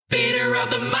of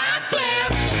the Mind Flip.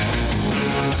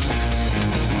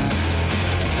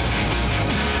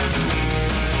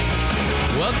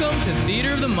 Welcome to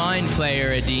Theatre of the Mind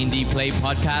Flayer, a D&D play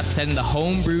podcast set in the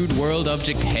homebrewed world of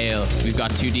Jekyll. We've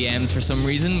got 2 DMs for some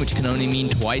reason, which can only mean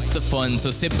twice the fun. So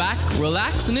sit back,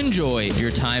 relax, and enjoy your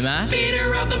time at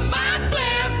Theatre of the Mind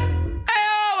Flip.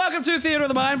 Welcome to Theatre of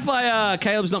the Mind Flayer.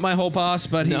 Caleb's not my whole pass,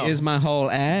 but he is my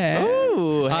whole ass.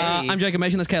 Ooh, hey. I'm Jacob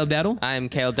Mason. That's Caleb Daddle. I'm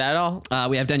Caleb Daddle.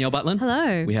 We have Danielle Butlin.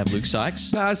 Hello. We have Luke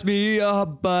Sykes. Pass me a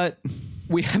butt.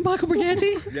 We have Michael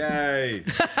Briganti. Yay.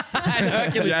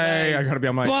 Yay. I gotta be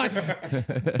on my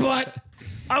But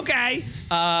okay.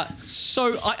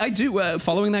 So I do.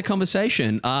 Following that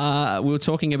conversation, we were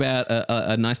talking about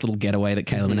a nice little getaway that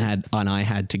Caleb and I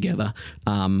had together.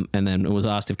 And then it was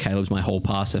asked if Caleb's my hall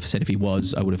pass. I said if he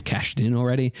was, I would have cashed it in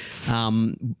already.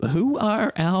 Who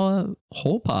are our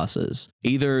hall passes?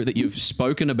 Either that you've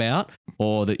spoken about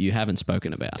or that you haven't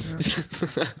spoken about.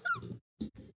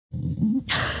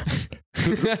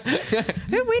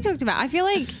 Who we talked about? I feel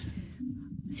like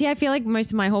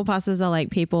most of my hall passes are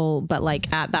like people, but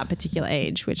like at that particular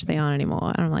age, which they aren't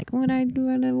anymore. And I'm like, what I do?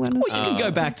 Well, you can go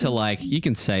back to like, you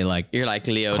can say like, You're like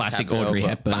Leo classic DiCaprio, Audrey but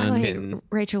Hepburn. back Like in-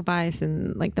 Rachel Weisz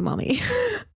and like the mummy.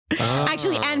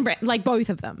 Actually, and Brett, like both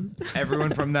of them.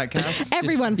 everyone from that cast.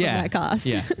 Everyone from yeah, that cast.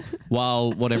 Yeah.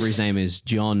 While whatever his name is,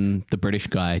 John, the British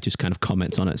guy, just kind of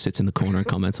comments on it, sits in the corner and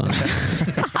comments on it.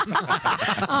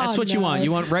 That's what you want.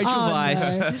 You want Rachel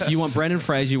Weisz. You want Brendan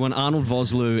Fraser. You want Arnold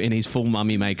Vosloo in his full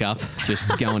mummy makeup, just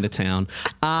going to town.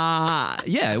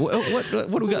 Yeah. What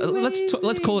do we got?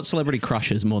 Let's call it celebrity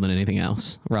crushes more than anything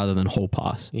else, rather than hall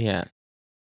pass. Yeah.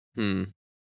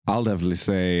 I'll definitely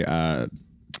say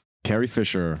Carrie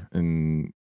Fisher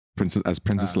in Princess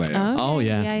Leia. Oh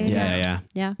yeah.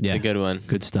 Yeah. It's a good one.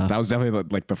 Good stuff. That was definitely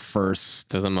like the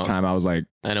first There's a time I was like,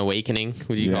 an awakening,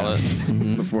 would you call it?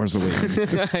 The Force Awakens.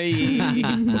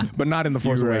 But not in the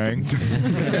Force Awakens.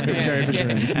 Carrie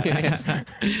Fisher.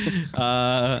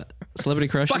 Celebrity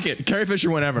crushes. Fuck it. Carrie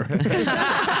Fisher whenever.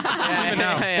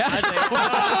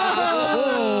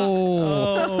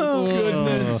 Oh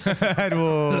goodness. I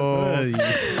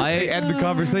end the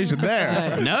conversation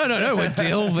there. No. We're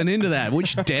delving into that.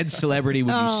 Which dead celebrity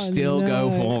would you still go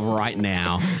for right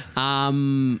now?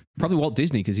 Probably Walt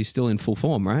Disney because he's still in full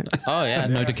form, right? Oh yeah.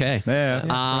 No decay.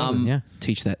 Yeah.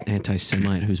 Teach that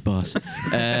anti-Semite who's boss.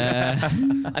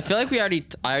 I feel like I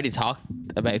already talked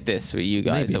about this with you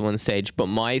guys at one stage, but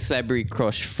my celebrity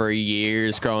crush for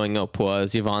years growing up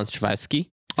was Yvonne Strahovski.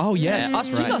 Oh yes,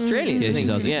 She's Australian. Yeah, I think.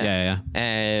 she's Aussie. Yeah.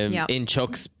 Yep. In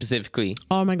Chuck specifically.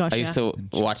 Oh my gosh. I used to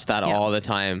watch that all the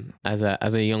time as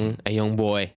a young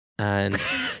boy, and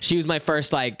she was my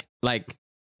first like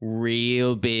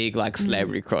real big like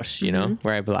celebrity crush, you know,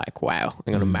 where I'd be like, wow,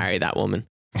 I'm gonna marry that woman.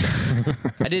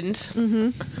 I didn't.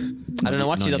 I don't know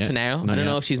what she's up to now. I don't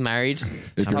know if she's married.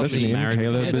 If you're listening,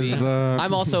 Caleb Maybe. is...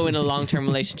 I'm also in a long-term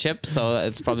relationship, so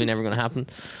it's probably never going to happen.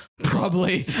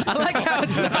 Probably. I like how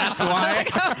it's that's why. I like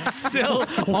how it's still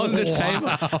on the table.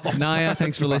 Naya,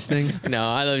 thanks for listening. No,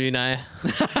 I love you, Naya.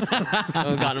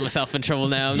 I've gotten myself in trouble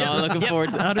now. I'm not looking forward.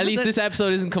 100%. At least this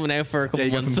episode isn't coming out for a couple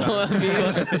months. So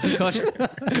Gosh.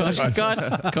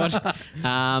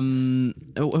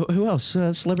 Who else?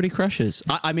 Celebrity crushes.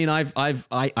 I mean,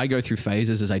 I go through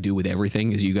phases as I do with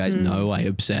everything. As you guys know, I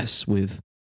obsess with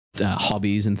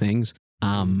hobbies and things.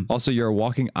 Also, you're a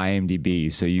walking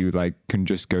IMDb, so you like can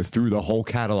just go through the whole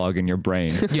catalog in your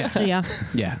brain. Yeah.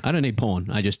 Yeah, I don't need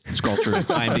porn. I just scroll through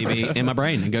IMDb in my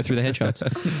brain and go through the headshots.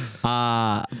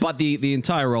 But the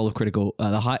entire role of Critical,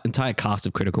 entire cast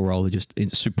of Critical Role are just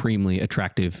supremely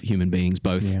attractive human beings,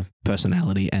 both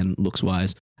personality and looks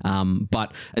wise.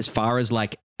 But as far as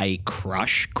like a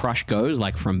crush goes,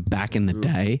 like from back in the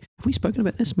day, have we spoken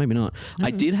about this? Maybe not.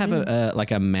 I did have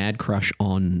a mad crush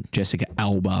on Jessica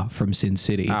Alba from Sin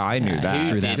City. Oh, I knew that.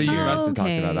 Dude, So you must have talked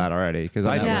okay. about that already, because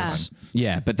I Yeah. was.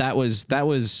 Yeah, but that was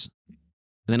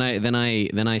then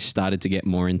I started to get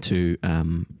more into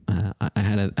I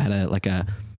had a like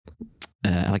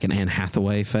an Anne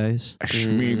Hathaway phase. A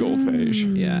Schmiegel phase.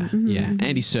 Yeah.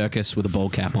 Andy Serkis with a ball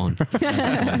cap on.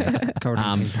 Covered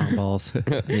in ping pong balls.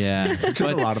 Yeah. Just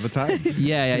a lot of the time.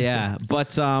 Yeah.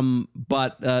 But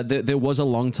there was a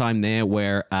long time there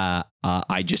where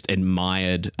I just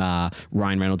admired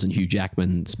Ryan Reynolds and Hugh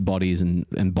Jackman's bodies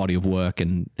and body of work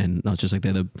and not just like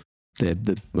they're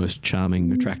the most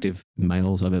charming, attractive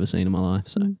males I've ever seen in my life.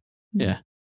 So yeah.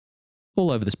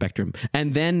 All over the spectrum.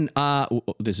 And then,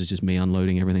 this is just me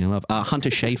unloading everything I love. Hunter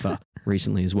Schafer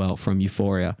recently as well from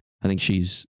Euphoria. I think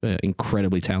she's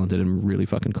incredibly talented and really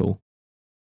fucking cool.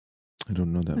 I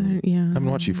don't know that one. Yeah. I haven't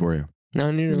watched Euphoria.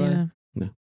 No, neither do I. Yeah.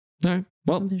 All right.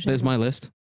 Well, Hunter there's Schafer. my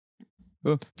list.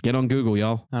 Get on Google,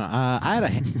 y'all. I had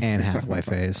a Anne Hathaway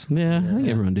phase. Yeah, I think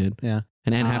everyone did. Yeah.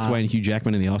 And Anne Hathaway and Hugh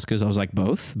Jackman in the Oscars. I was like,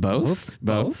 both.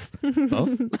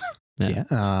 Yeah.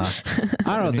 I don't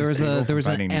know. There was an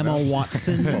Finding Emma Nemo.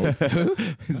 Watson.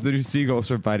 It's the new seagulls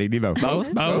from Finding Nemo.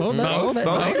 Both. The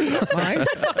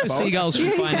seagulls from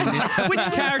Finding Nemo. Which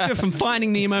character from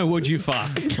Finding Nemo would you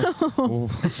fuck?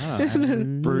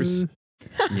 Bruce.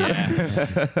 Yeah.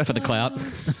 For the clout.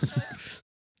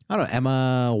 I don't know.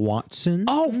 Emma Watson.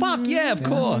 Oh, fuck. Yeah, of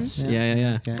course.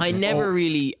 Yeah. I never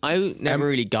really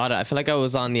got it. I feel like I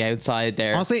was on the outside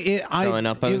there. Honestly, growing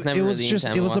up, I was never really into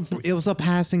Emma Watson. it was a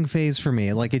passing phase for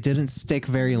me. Like it didn't stick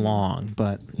very long,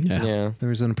 but Yeah. there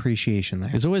was an appreciation there.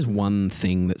 There's always one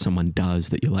thing that someone does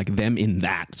that you're like, them in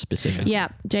that specific. Yeah,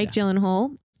 Jake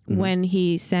Gyllenhaal when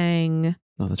he sang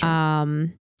Oh, that's right.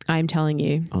 I'm Telling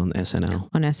You On SNL.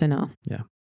 on SNL. Yeah.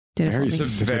 Did it Very for me.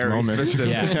 specific moment.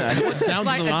 Yeah. It's down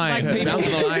to the line. people, Down to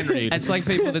the line read. It's like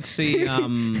people that see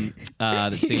Tom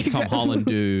Holland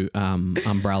do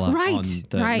Umbrella Right, on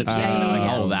the right, lip sync. yeah, They're like,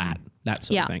 yeah. oh, that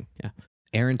sort Yeah. of thing. Yeah.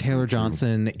 Aaron Taylor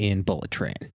Johnson in Bullet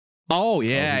Train. Oh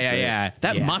yeah.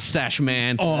 That mustache,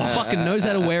 man. Fucking knows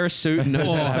how to wear a suit and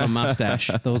knows how to have a mustache.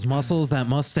 Those muscles, that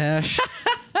mustache.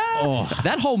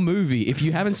 That whole movie, if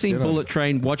you haven't seen Bullet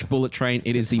Train, watch Bullet Train.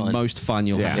 It is the fun. most fun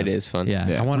you'll have. It is fun.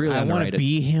 Yeah. I want Really to underrated.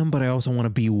 be him, but I also want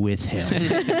to be with him.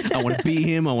 I want to be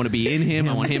him. I want to be in him.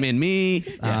 I want him in me.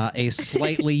 A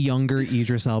slightly younger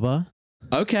Idris Elba.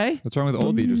 Okay. What's wrong with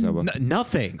old Idris Elba?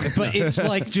 Nothing, but it's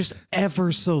like just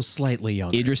ever so slightly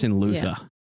younger. Idris and Luther.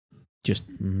 Just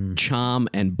charm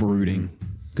and brooding.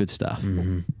 Good stuff.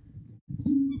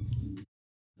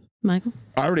 Michael?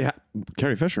 I already have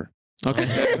Carrie Fisher. Okay.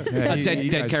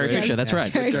 Dead Carrie Fisher. That's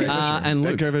right. And Dead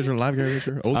Luke. Carrie Fisher, live Carrie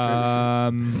Fisher, old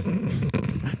Carrie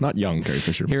Fisher. Not young Carrie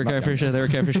Fisher. Here a not Carrie young. Fisher, there a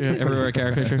Carrie Fisher, everywhere a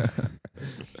Carrie Fisher.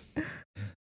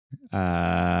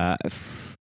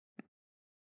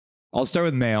 I'll start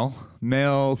with male.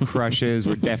 Male crushes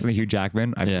were definitely Hugh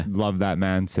Jackman. I love that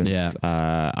man since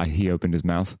he opened his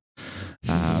mouth.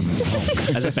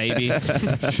 As a baby.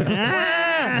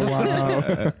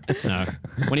 Wow. No.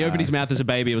 When he opened his mouth as a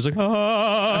baby, it was like,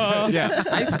 oh. Yeah,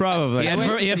 probably.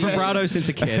 He had vibrato since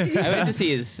a kid. I went to see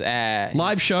his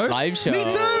Live show? Live show. Me too.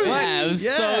 Yeah, it was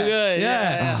so good.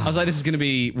 Yeah. I was like, this is going to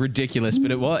be ridiculous,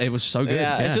 but it was so good.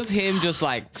 Yeah, it's just him just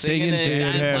like singing, and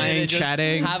dancing, playing, just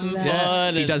chatting, having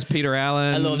fun. He does Peter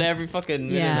Allen. I loved every fucking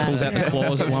minute. Yeah. of Pulls it. out the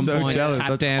claws at one So point. jealous. Tap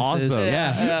That's dances.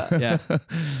 awesome. Yeah.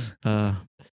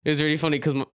 It was really funny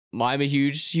because I'm a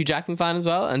huge Hugh Jackman fan as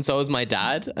well, and so is my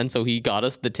dad, and so he got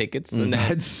us the tickets. And then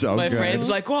That's so my good. friends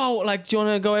were like, "Whoa, like, do you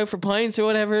want to go out for pints or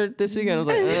whatever this weekend?" I was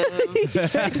like,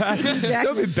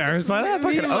 Don't be embarrassed by that.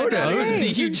 Fucking own it. "I went to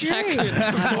see Hugh Jackman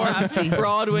perform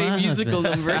Broadway musical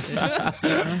numbers." They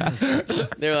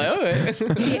were like, "Oh."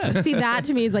 See, that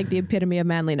to me is like the epitome of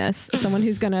manliness. Someone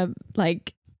who's gonna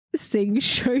like sing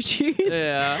show tunes,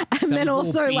 Yeah. and then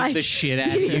also beat like the shit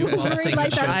out of you while singing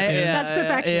like show that's, tunes. that's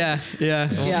perfection. Yeah.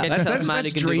 That's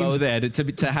That's dreams there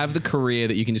to have the career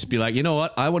that you can just be like, you know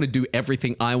what? I want to do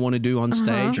everything I want to do on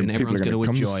stage, and People everyone's are going gonna to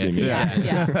come enjoy see it. me.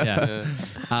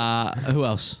 Yeah. Who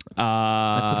else?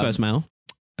 That's the first male.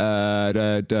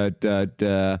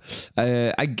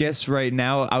 I guess right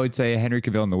now I would say Henry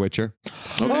Cavill in The Witcher.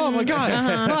 Oh my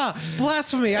God!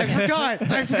 Blasphemy! I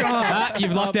forgot.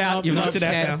 You've locked out. You've locked it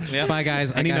out. Okay. Bye,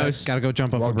 guys. And he knows. Gotta go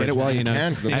jump off a Get bridge. it while you knows.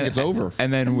 can, because I think it's over.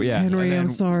 And then Henry, and then I'm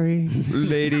sorry.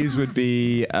 ladies would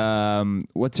be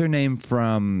what's her name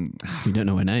from You don't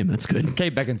know her name. That's good.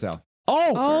 Kate Beckinsale.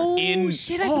 Oh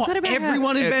shit! I forgot about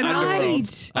everyone in Van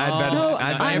Helsing. Right. No,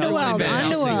 Underworld,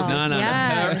 Underworld. No.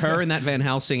 Yeah. Her in that Van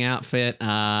Helsing outfit.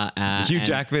 Hugh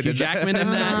Jackman. Hugh Jackman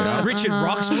in that. Richard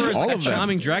Roxburgh as All that of them.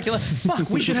 charming Dracula. Fuck,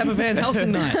 we should have a Van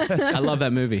Helsing night. I love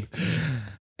that movie.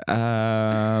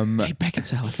 Kate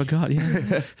Beckinsale. I forgot.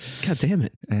 Yeah. God damn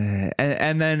it.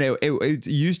 and then it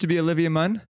used to be Olivia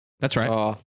Munn. That's right.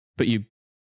 Oh, But you.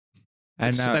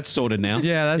 And now, That's sorted now.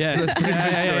 yeah, that's pretty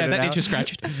much sorted That out. itch is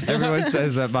scratched. Everyone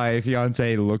says that my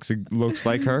fiance looks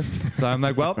like her, so I'm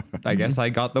like, well, I guess I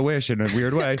got the wish in a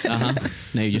weird way. Now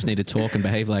you just need to talk and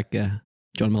behave like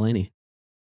John Mulaney.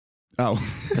 Oh,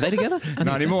 Are they together?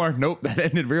 not anymore. Nope, that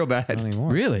ended real Not bad.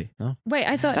 anymore. Really? Wait,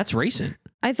 I thought That's recent.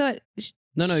 no,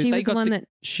 No, she they was got the one that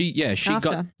she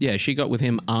got with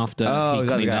him after Oh, he is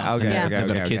that the cleaned guy? up. Okay, and okay,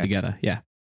 they got a kid okay. together. Yeah.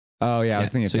 Oh yeah, I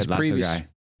was thinking of So his Ted Lasso previous guy.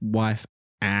 wife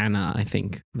Anna, I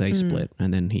think they split,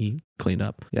 and then he cleaned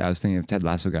up. Yeah, I was thinking of Ted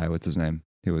Lasso guy. What's his name?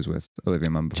 He was with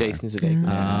Olivia Munn before. Jason Sudeikis.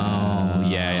 Oh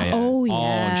yeah. Oh,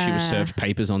 and she was yeah. served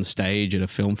papers on stage at a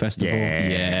film festival.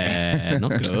 Yeah. Yeah,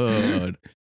 not good.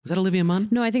 Was that Olivia Munn?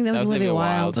 No, I think that was Olivia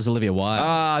Wilde. That was Olivia Wilde.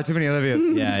 Ah, too many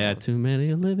Olivias. Yeah, too many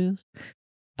Olivias.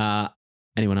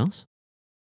 Anyone else?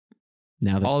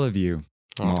 Now that All of you.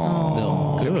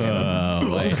 Oh,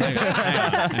 wait,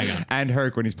 hang on. And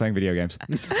Herc when he's playing video games.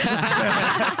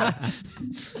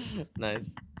 Nice.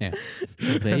 Yeah.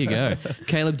 There you go.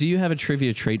 Caleb, do you have a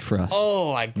trivia treat for us?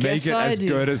 Oh, I Make guess it I as do.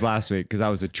 good as last week because that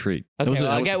was a treat. Okay, was a-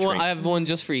 well, that I was get a one. treat. I have one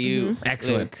just for you.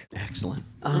 Excellent. Excellent.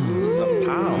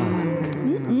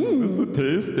 This is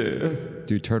tasty.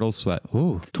 Dude, turtles sweat.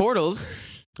 Ooh.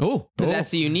 Turtles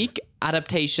possess a unique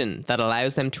adaptation that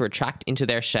allows them to retract into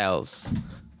their shells.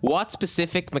 What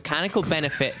specific mechanical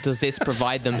benefit does this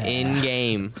provide them in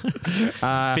game?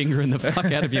 Fingering the fuck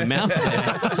out of your mouth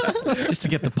there, just to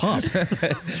get the pop.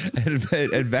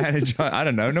 Advantage on, I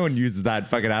don't know. No one uses that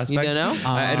fucking aspect. You don't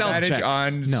know? Advantage checks.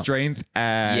 on No. strength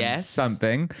and Yes.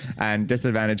 something, and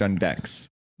disadvantage on dex.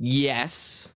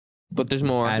 Yes, but there's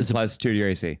more. And plus 2 to your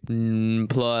AC.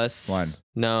 Plus 1.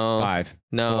 No. 5.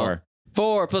 No. 4.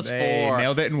 4 plus Hey, 4.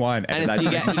 nailed it in 1. And it's, you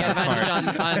get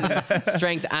advantage on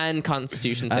strength and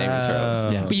constitution saving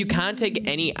throws. Yeah. But you can't take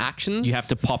any actions. You have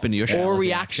to pop into your shell. or as the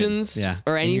reactions action.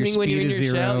 Yeah. or anything when you're in your speed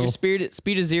is shell. zero. Your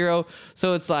speed is 0.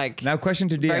 So it's like Now, question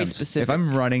to Very DMs. specific. If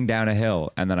I'm running down a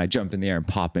hill and then I jump in the air and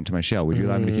pop into my shell, would you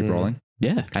allow me to keep rolling?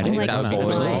 Yeah. I think Like that would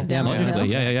be slide cool. down the Logically, hill.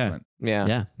 yeah. Excellent. yeah.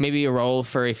 Yeah. Maybe a roll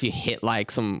for if you hit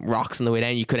like some rocks on the way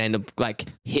down, you could end up like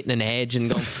hitting an edge and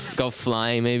go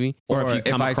flying maybe. Or if you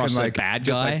come I across can, a bad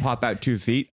just, guy. pop out 2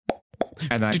 feet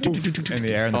and then in the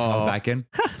air and then pop back in.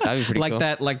 That'd be pretty Like cool.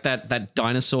 that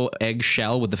dinosaur egg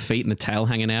shell with the feet and the tail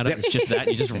hanging out of it. It's just that.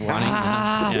 You're just running.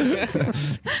 Yeah.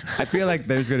 I feel like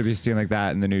there's going to be a scene like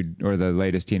that in the new or the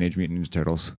latest Teenage Mutant Ninja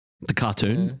Turtles. The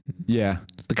cartoon. Yeah.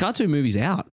 The cartoon movie's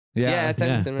out. Yeah, it's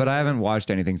Yeah. similar. But I haven't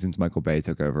watched anything since Michael Bay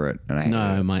took over it, and I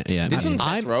hate it. Yeah. This one's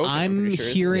Seth Rogen, I'm pretty sure,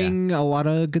 isn't it? hearing a lot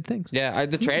of good things. Yeah,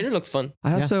 the trailer looked fun.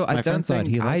 I also my I friend don't said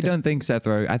he think liked I it. don't think Seth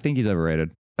Rogen. I think he's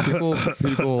overrated.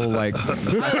 People like.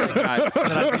 I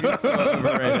think he's so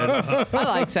overrated. I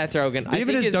like Seth Rogen. I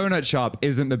Even think his donut shop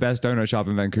isn't the best donut shop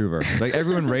in Vancouver. Like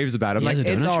everyone raves about him. He Like has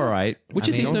a it's donut all shop? right. Which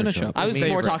is his donut shop? I was His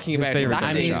more favorite- talking his about his favorite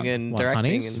acting donut shop. and What, directing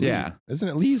Honey's? and Yeah, Isn't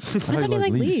it Lee's? I thought he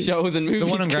liked Lee's. shows and movies.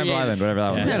 the one on Granville created. Island, whatever that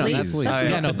one. Yeah. was. No, Lee's. that's Lee's. That's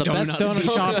Yeah, no, the best donut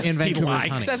shop in Vancouver is likes.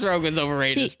 Honey's. Seth Rogen's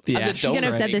overrated. See, As a you're gonna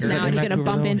have said this donut now, and you're gonna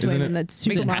bump into him in the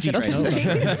supermarket or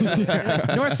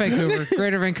something. North Vancouver,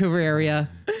 Greater Vancouver area.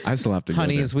 I still have to go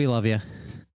Honey's, we love you.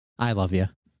 I love you.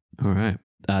 All right.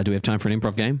 Do we have time for an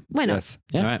improv game? Why not? Yes.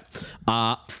 All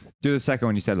right. Do the second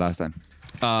one you said last time.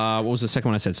 What was the second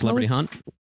one I said? Celebrity was- Hunt?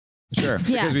 Sure.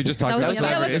 Yeah. Because we just talked That about was the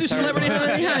other one. Let's do Celebrity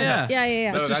Hunt. Yeah.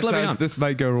 Let's No, do Celebrity Hunt. this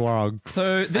might go wrong.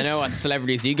 So I know what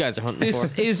celebrities you guys are hunting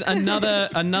This for. is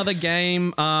another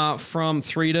game from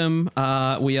Freedom.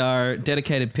 We are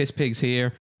dedicated piss pigs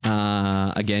here.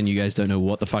 Again, you guys don't know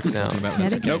what the fuck I'm talking about.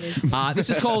 Dedicated. This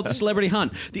is called Celebrity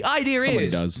Hunt. The idea Somebody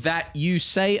is does. that you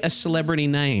say a celebrity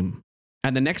name,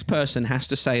 and the next person has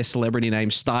to say a celebrity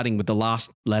name starting with the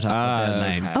last letter of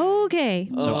their name. Okay.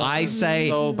 So Oh, I say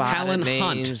so bad Helen at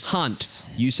Hunt. names. Hunt.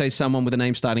 You say someone with a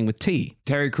name starting with T.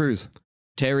 Terry Crews.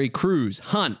 Terry Crews.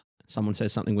 Hunt. Someone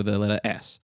says something with the letter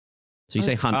S. So you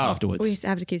say Hunt afterwards. We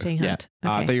have to keep saying Hunt.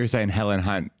 I Okay. thought you were saying Helen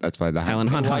Hunt. That's why the Helen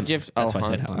Hunt. Why'd Hunt. you have to- That's oh, why I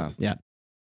said Hunt. Helen. Yeah.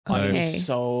 I'm Okay.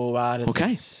 so bad at Okay.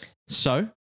 this. So,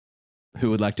 who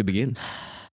would like to begin?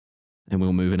 And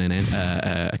we'll move in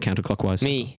a counterclockwise.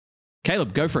 Me,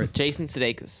 Caleb, go for it. Jason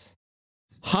Sudeikis.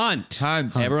 Hunt.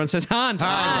 Hunt. Everyone says Hunt.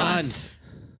 Hunt.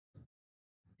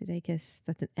 Sudeikis.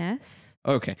 That's an S.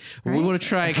 Okay. We Right? want to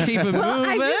try and keep it moving. Well,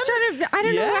 I'm just trying to. I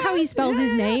don't know how he spells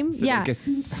his name. Yeah.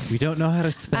 We don't know how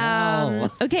to spell.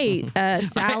 Okay.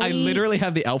 Sally. I literally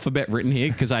have the alphabet written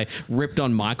here because I ripped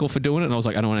on Michael for doing it, and I was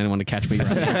like, I don't want anyone to catch me.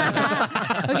 Right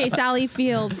now. Okay. Sally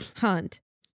Field Hunt.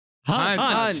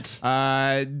 Hunt.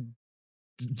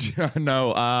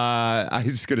 No, I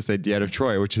was going to say Deanna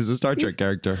Troy, which is a Star Trek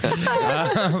character.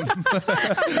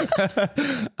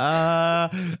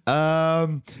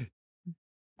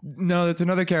 No, that's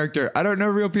another character. I don't know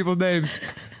real people's names.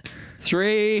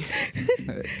 3,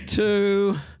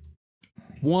 2,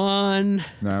 1.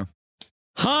 No.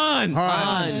 Hunt.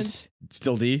 Hunt.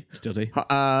 Still D. Still D.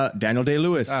 Daniel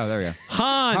Day-Lewis. Oh, there we go.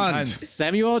 Hunt.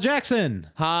 Samuel Jackson.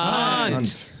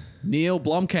 Hunt. Neil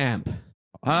Blomkamp.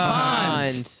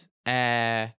 Hunt.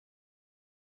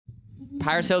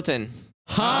 Paris Hilton.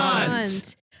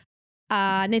 Hunt.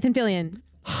 Nathan Fillion.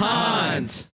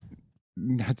 Hunt.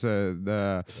 That's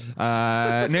the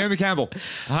Naomi Campbell.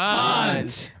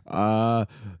 Hunt.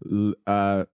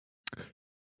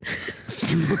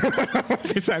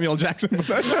 Say Samuel Jackson.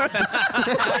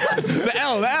 The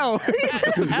L.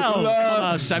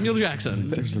 Samuel Jackson.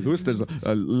 There's Lewis. There's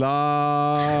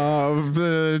love.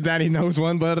 Danny knows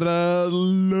one, but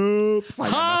love.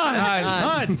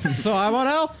 Hunt. So I'm on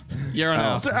L. You're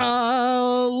on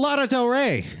L. Lana Del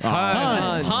Rey.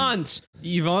 Hunt.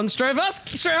 Yvonne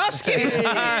Strahovski.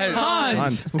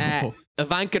 Hunt.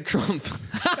 Ivanka Trump.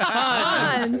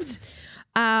 Hunt.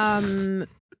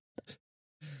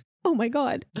 Oh my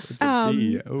god.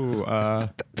 Hunt.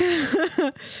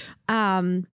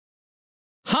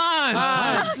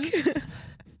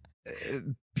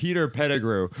 Peter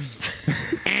Pettigrew.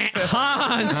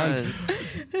 Hunt.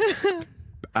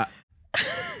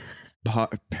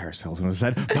 Paris Hilton was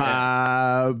said.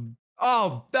 Damn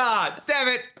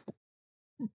it.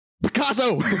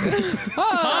 Picasso.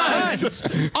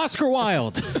 Hunt. Oscar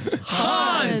Wilde.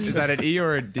 Hunt. Is that an E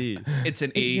or a D? It's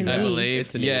an E, an I E. believe.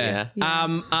 It's an E, yeah.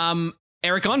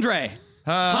 Eric Andre.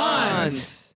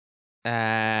 Hunt.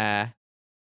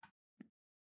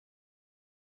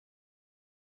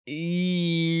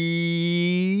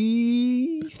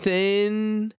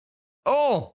 Ethan.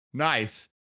 Oh, nice.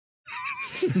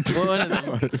 One of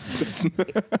them.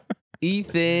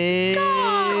 Ethan.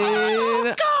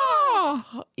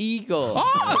 Eagle.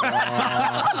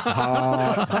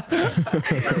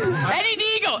 Eddie the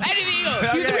Eagle. Eddie the Eagle.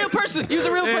 He was a real person. He was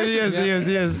a real person. He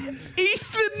is.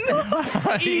 Ethan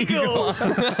Eagle.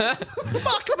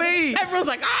 Fuck me. Everyone's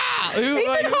like,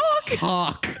 Ethan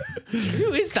Hawke.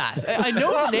 Who is that? I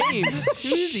know his name.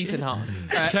 Who is Ethan Hawke?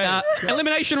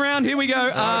 Elimination round. Here we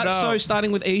go. So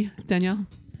starting with E, Danielle.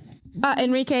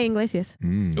 Enrique Iglesias.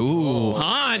 Ooh,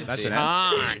 Hunt. That's an S.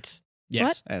 Hunt.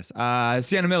 Yes. S.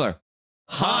 Sienna Miller.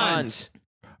 Hunt.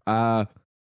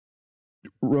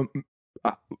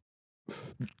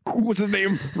 What's his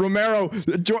name? Romero.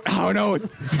 Oh no.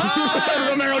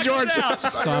 Romero George.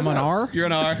 So I'm on R. You're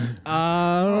an R.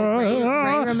 Ray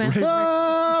Romero.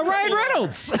 Ryan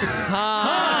Reynolds.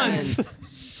 Hunt.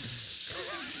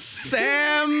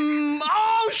 Sam.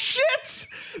 Oh shit.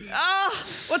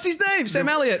 What's his name? Sam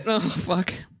Elliott. Oh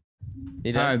fuck.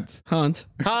 You done? Hunt.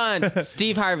 Hunt.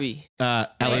 Steve Harvey.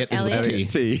 Elliott is with a Elliott.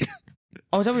 T. T.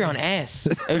 Oh, I thought we were on S.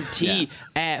 Oh, T.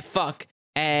 Fuck.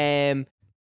 Tom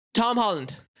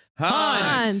Holland.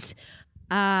 Hunt.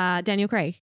 Daniel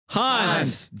Craig.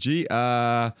 Hunt. G.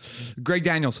 Greg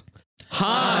Daniels.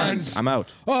 Hunt. I'm out.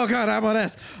 Oh god, I'm on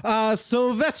S.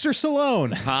 Sylvester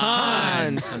Stallone.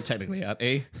 Hunt. I'm technically at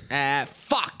E.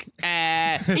 Fuck.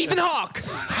 Ethan Hawke.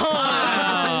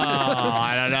 Oh,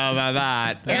 I don't know about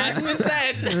that. Eric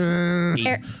said.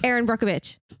 Aaron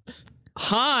Brockovich.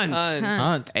 Hunt.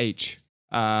 Hunt. H.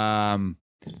 Helen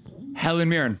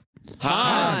Mirren.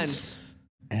 Hunt.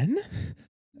 N.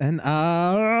 And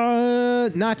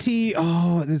Nati.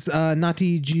 Oh, it's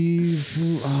Nati G.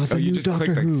 The You new just Doctor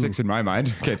clicked like Who. 6 in my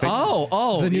mind. Okay, thank you.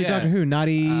 Oh, The new yeah. Doctor Who.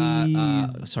 Nati.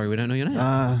 Sorry, we don't know your name.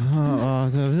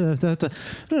 Hunt.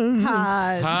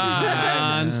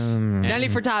 Nelly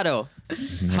Furtado.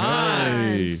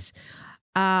 Hunt.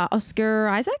 Oscar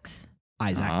Isaacs.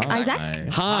 Isaac. Isaac.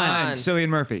 Hunt. Hunt. Cillian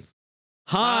Murphy.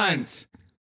 Hunt.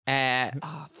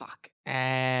 Fuck.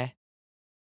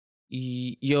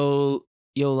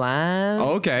 Yolanda.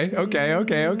 Oh, okay. There you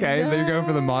go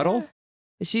for the model.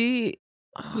 Is she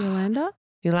Yolanda.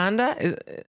 Yolanda? Is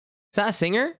that a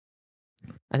singer?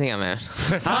 I think I'm out.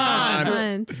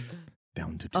 Hunt.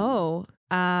 Down to 2. Oh.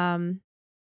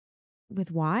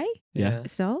 With Y. Yeah.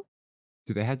 So.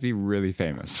 Do they have to be really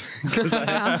famous? There's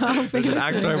I'll figure an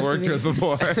actor I worked with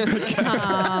before. There's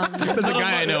a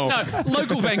guy I know. No,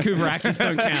 local Vancouver actors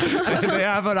don't count. They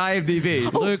have an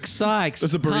IMDb. Luke Sykes.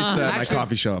 There's a barista at my Actually-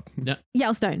 coffee shop.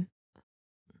 Yellowstone.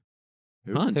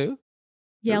 Hunt. Who?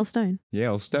 Yellowstone.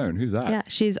 Yale Stone. Who's that? Yeah,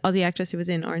 she's Aussie actress who was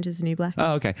in Orange Is the New Black.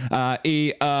 Oh, okay.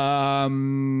 E.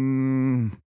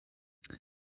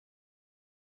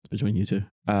 It's between you two.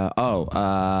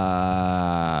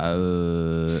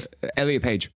 Elliot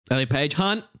Page. Elliot Page.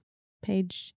 Hunt.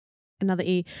 Page. Another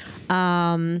E.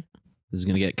 This is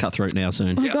going to get cutthroat now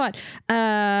soon. Oh God.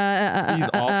 He's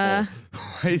awful.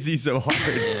 Why is he so hard?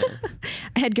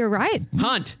 Edgar Wright.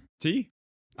 Hunt. T.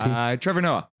 Trevor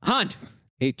Noah. Hunt.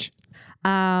 H.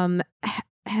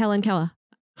 Helen Keller.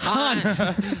 Hunt.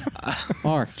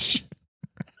 R.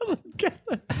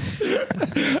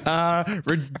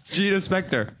 Regina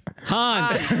Spektor.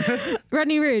 Hunt.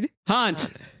 Rodney Rood. Hunt.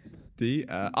 D.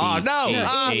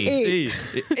 No. E.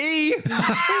 E.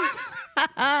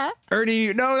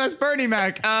 Ernie. No, that's Bernie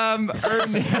Mac.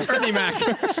 Ernie Mac.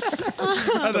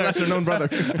 The lesser known brother.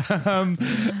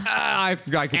 I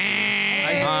forgot.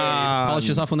 Polish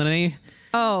yourself on the knee.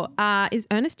 Oh, is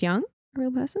Ernest Young a real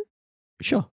person?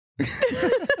 Sure.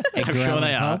 I'm sure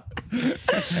they are.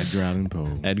 Edgar Allan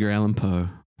Poe. Edgar Allan Poe.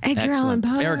 Edgar Allan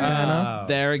Poe. Eric Bana.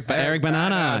 Eric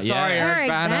Banana. Sorry, Yeah. Eric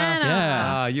Bana.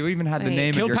 Yeah. You even had the Wait.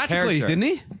 name Killed of your Patroclus, character. didn't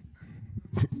he?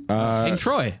 In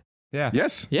Troy. Yeah.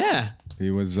 Yes, Yeah.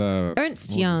 he was.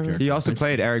 Ernst Young. He also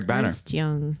played Eric Banner. Ernst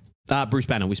Young. Bruce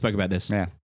Banner. We spoke about this. Yeah.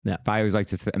 Yeah. I always like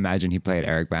to imagine he played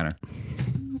Eric Banner.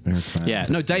 Yeah.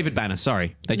 No, David Banner.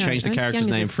 Sorry. They No, changed the Ernst character's Young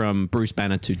is name a- from Bruce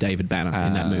Banner to David Banner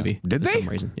in that movie. Did for they? some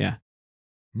reason. Yeah.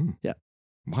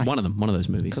 Why? One of them. One of those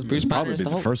movies. Because Bruce Banner Probably is the the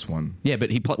Hulk. first one. Yeah, but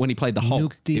when he played the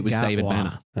Hulk, Nuke it was David Gatwa.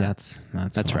 Banner. That's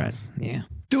That's right. Yeah.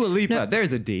 Dua Lipa.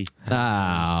 There's a D.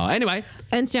 Anyway.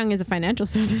 Ernst Young is a financial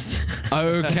service.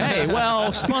 Okay.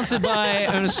 Well, sponsored by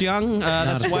Ernest Young.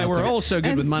 That's why we're all so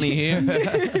good with money here.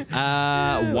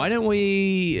 Why don't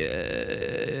we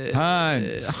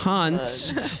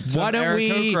Hunt. Why don't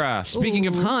we? Aarakocra. Speaking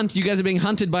of hunt, you guys are being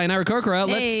hunted by an Aarakocra.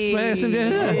 Hey. Let's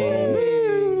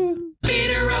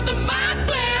Leader of the mind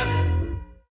flip.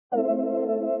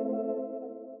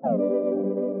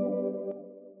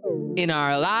 In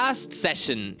our last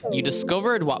session, you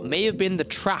discovered what may have been the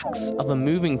tracks of a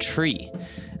moving tree,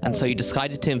 and so you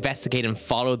decided to investigate and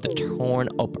follow the torn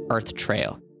up earth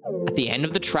trail. At the end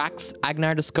of the tracks,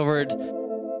 Agenar discovered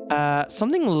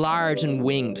something large and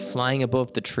winged flying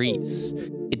above the trees.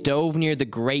 It dove near the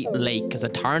Great Lake as a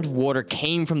torrent of water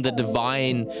came from the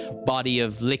divine body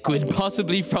of liquid,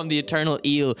 possibly from the eternal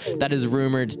eel that is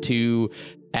rumored to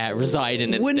reside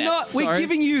in its We're depths. not. We're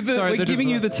giving you the. Sorry, we're giving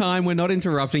you the time. We're not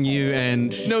interrupting you. And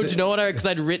No, do you know what? Because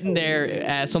I'd written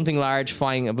there something large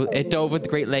flying. It dove at the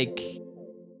Great Lake.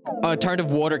 A torrent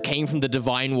of water came from the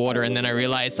divine water, and then I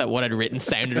realized that what I'd written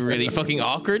sounded really fucking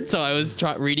awkward. So I was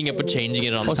reading it but changing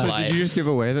it on the Also, fly. did you just give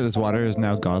away that this water is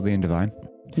now godly and divine?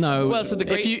 no. Well, so the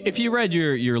great- if you read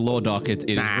your law doc, it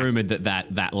is rumored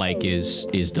that lake is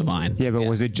divine. Yeah, but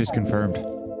was it just confirmed?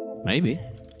 Maybe.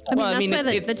 I mean, that's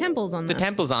where it's- the temple's on the that.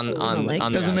 temple's on lake. the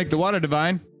Doesn't make the water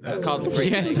divine. It's called the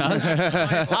Great Yeah, it Lake. does.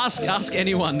 ask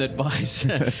anyone that buys.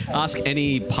 Ask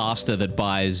any pastor that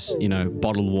buys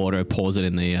bottled water, pours it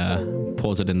in the.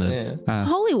 Yeah.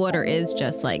 Holy water is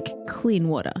just like clean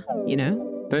water, you know?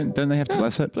 Don't they have to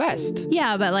bless it? Blessed.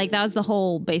 Yeah, but like that was the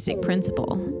whole basic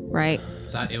principle, right?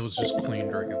 It was just clean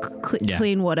drinking. Yeah.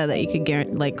 Clean water that you could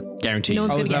guarantee, Guaranteed. no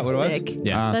one's Oh, gonna is that get what it was? sick.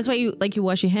 Yeah. That's why you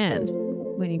wash your hands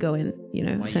when you go in,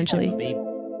 essentially.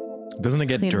 Doesn't it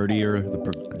get Clean. dirtier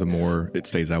the more it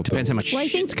stays out? Depends how much Well, I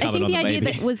shit's think covered on the the idea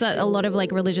baby. that was that a lot of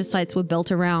like religious sites were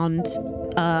built around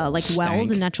like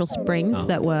wells and natural springs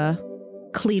that were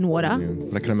clean water.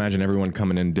 I can imagine everyone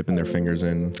coming in, dipping their fingers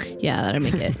in. Yeah, that'd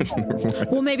make it.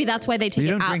 Well, maybe that's why they take You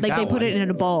it don't out. drink Like they that put it one. in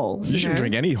a bowl. You shouldn't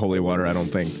drink any holy water, I don't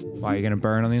think. Why, are you going to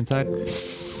burn on the inside?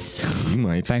 You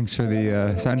might. Thanks for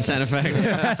the sound Sound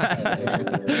effects.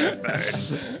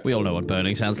 effect. We all know what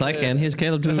burning sounds like, and here's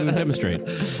Caleb to demonstrate.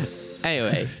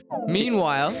 Anyway,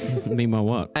 meanwhile, Meanwhile,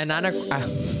 what? an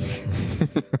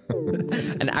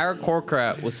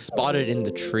Aarakocra was spotted in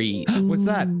the tree. What's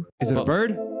that? Is it a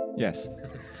bird? Yes.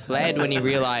 Fled when he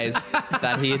realized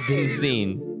that he had been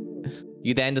seen.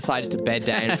 You then decided to bed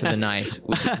down for the night,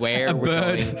 which is where we're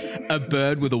going. A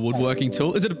bird with a woodworking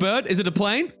tool. Is it a bird? Is it a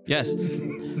plane? Yes.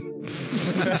 You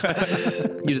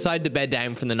decided to bed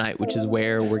down for the night, which is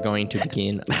where we're going to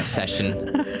begin our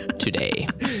session today.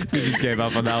 You just gave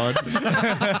up on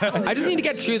that one. I just need to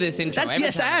get through this intro. That's Every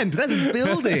yes time- and. That's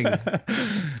building.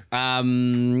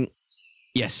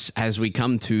 Yes, as we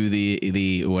come to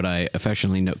the what I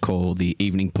affectionately call the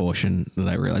evening portion, that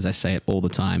I realize I say it all the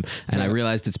time, and I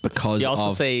realized it's because You also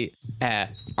of say,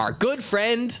 our good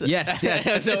friend. yes,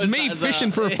 it's So me that's,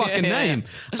 fishing for a fucking yeah. name.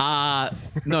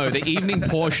 No, the evening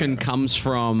portion comes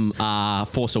from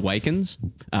Force Awakens.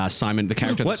 Simon, the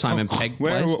character that Simon Pegg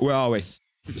plays. Where are we?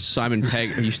 Simon Pegg,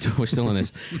 we're still on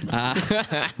this.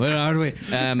 Where are we?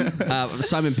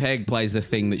 Simon Pegg plays the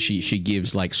thing that she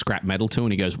gives like scrap metal to,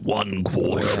 and he goes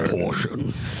 1/4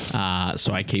 portion.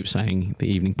 So I keep saying the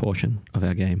evening portion of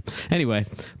our game. Anyway,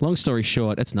 long story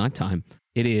short, it's nighttime.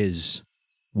 It is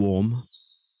warm.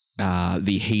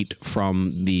 The heat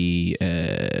from the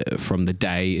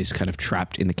day is kind of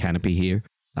trapped in the canopy here.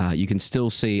 You can still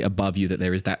see above you that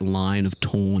there is that line of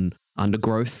torn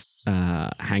undergrowth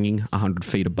hanging 100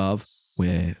 feet above,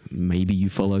 where maybe you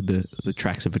followed the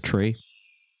tracks of a tree.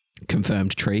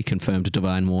 Confirmed tree, confirmed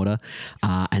divine water.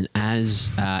 And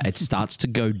as it starts to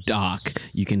go dark,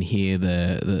 you can hear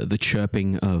the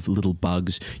chirping of little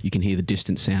bugs. You can hear the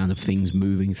distant sound of things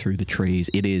moving through the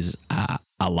trees. It is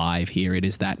alive here. It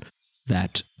is that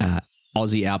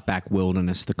Aussie outback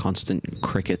wilderness, the constant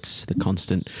crickets, the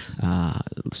constant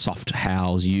soft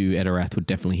howls. You, Edorath, would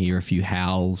definitely hear a few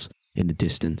howls in the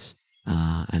distance.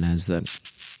 And as the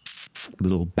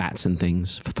little bats and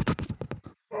things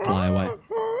fly away.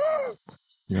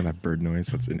 You know that bird noise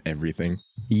that's in everything?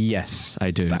 Yes,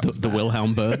 I do. The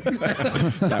Wilhelm bird.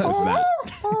 That was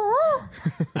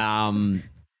that.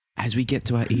 As we get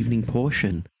to our evening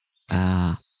portion,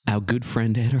 our good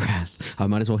friend Agenar, I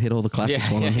might as well hit all the classics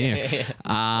while I'm here.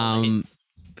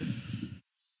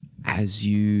 As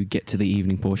you get to the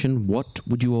evening portion, what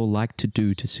would you all like to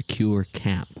do to secure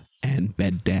camp and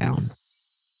bed down?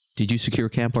 Did you secure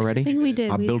camp already? I think we did.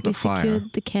 I built a fire.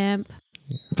 Secured the camp.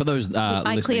 For those I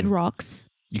listening, cleared rocks.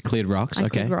 you cleared rocks. I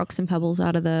Okay. cleared rocks and pebbles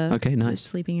out of the Okay, the nice.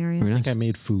 sleeping area. Very nice. I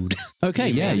made food. Okay,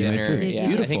 yeah, you made dinner. food. Yeah,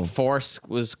 Beautiful. I think Force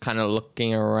was kind of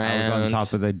looking I around. was on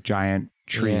top of the giant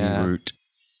tree Yeah. root.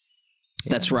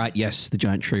 That's right. Yes, the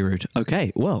giant tree root.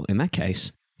 Okay. Well, in that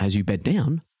case, as you bed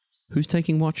down, who's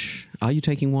taking watch? Are you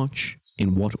taking watch?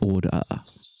 In what order?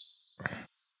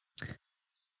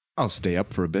 I'll stay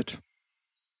up for a bit.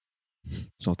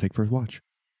 So I'll take first watch.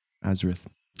 Azareth.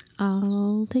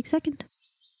 I'll take second.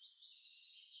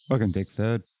 I can take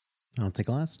third. I'll take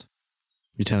last.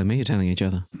 You're telling me? You're telling each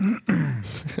other?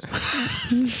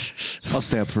 I'll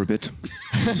stay up for a bit.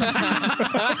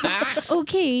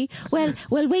 Okay. Well,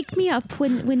 wake me up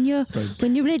when you're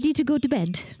ready to go to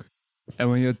bed. And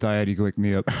when you're tired, you can wake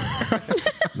me up.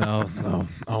 No.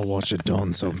 I'll watch it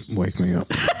dawn, so wake me up.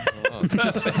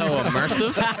 This is so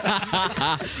immersive.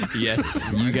 Yes.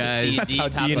 You guys. That's how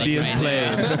D&D is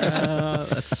played.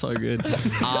 That's so good.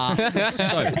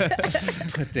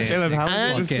 Caleb,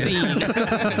 And scene.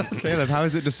 Caleb, how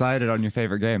is it decided on your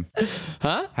favorite game?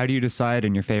 Huh? How do you decide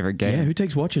on your favorite game? Yeah, who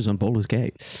takes watches on Baldur's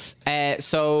Gate?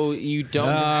 So you don't.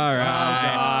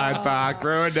 God, fuck,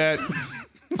 ruined it.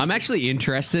 I'm actually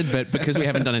interested, but because we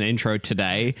haven't done an intro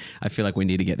today, I feel like we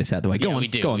need to get this out the way. Go on. we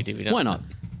do, Go on. we do, we don't- Why not?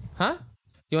 Huh?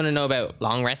 You want to know about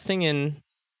long resting in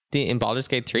Baldur's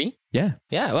Gate 3? Yeah.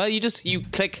 Yeah, well, you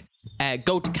click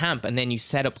go to camp, and then you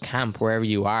set up camp wherever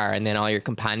you are, and then all your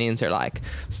companions are like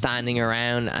standing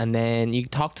around, and then you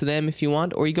talk to them if you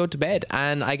want, or you go to bed,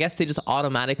 and I guess they just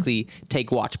automatically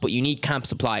take watch, but you need camp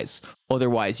supplies,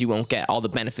 otherwise you won't get all the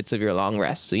benefits of your long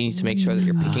rest, so you need to make sure that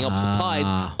you're picking up supplies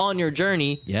on your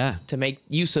journey Yeah. to make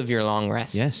use of your long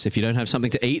rest. Yes. If you don't have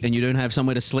something to eat and you don't have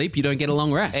somewhere to sleep, you don't get a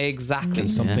long rest. Exactly. Can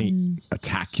something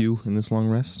attack you in this long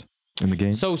rest in the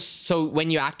game? So when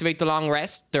you activate the long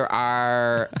rest, there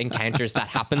are encounters that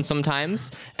happen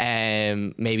sometimes.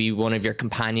 Maybe one of your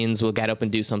companions will get up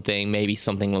and do something. Maybe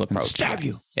something will approach. Stab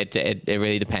you. It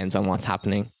really depends on what's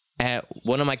happening.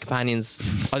 One of my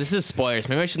companions. Oh, this is spoilers.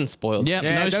 Maybe I shouldn't spoil. Yep.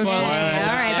 Yeah, No don't spoilers. spoil it.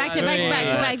 All right,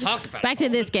 back to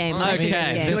this game.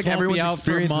 Okay. I feel like everyone's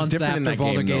experience is different in that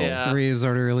Baldur game, Gate though. 3 is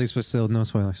already released, but still no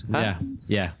spoilers. Yeah.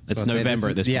 Yeah. It's So November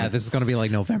at this point. Yeah, this is going to be like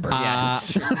November. Okay.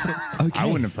 I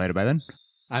wouldn't have played it by then.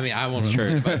 I mean, I won't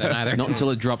true, but then either. Not until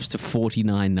it drops to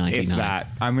 $49.99. If that,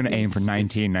 I'm going to aim for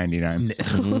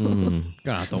 $19.99.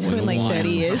 Gonna have to It's wait been a like while. 30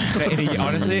 years.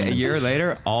 Honestly, a year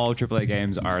later, all AAA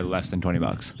games are less than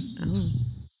 $20.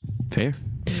 Fair.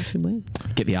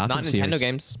 Get the Arkham Not series. Nintendo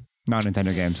games. Not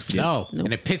Nintendo games. No,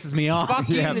 and it pisses me off. Fuck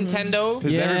you, Nintendo.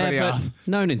 Pisses everybody but off.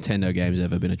 no Nintendo game's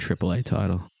ever been a AAA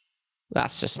title.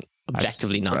 That's just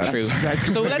objectively not true.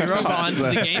 That's So let's move on to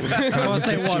the game. I want to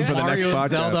say what for the Mario next and podcast.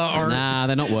 Zelda are. Nah,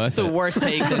 they're not worth The it. worst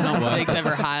take that Jake's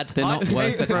ever had. They're not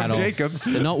worth it from at all. Jacob.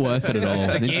 They're not worth it at all.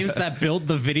 The games that build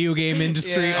the video game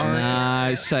industry Yeah. aren't. Nah,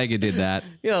 Sega did that.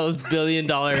 You know, those $billion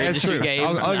industry true.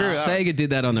 games. I'll agree with that. Sega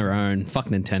did that on their own. Fuck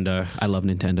Nintendo. I love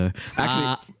Nintendo.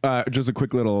 Actually, just a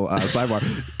quick little sidebar.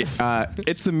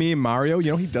 It's a me Mario.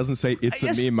 You know he doesn't say it's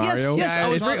a me Mario. yes, I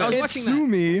was watching It's that.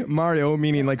 Sumi Mario,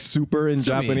 meaning like super in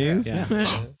Japanese. Yeah.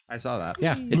 I saw that.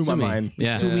 Yeah. Blew my mind.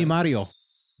 Yeah. Sumi Mario.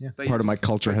 Part of my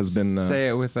culture has been. Say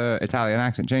it with an Italian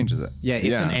accent changes it. Yeah, it's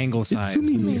Yeah. an anglicized. It's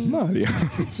Sumi Mario.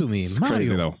 Sumi It's Mario.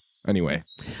 crazy though. Anyway,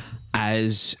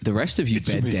 As the rest of you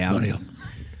bed down,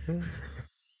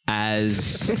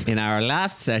 as in our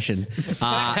last session,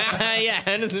 Yeah,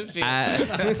 how does it feel?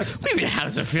 what do you mean, how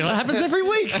does it feel? It happens every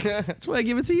week. That's why I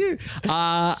give it to you.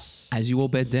 As you all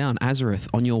bed down, Azareth,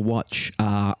 on your watch,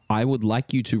 I would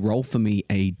like you to roll for me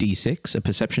a d6, a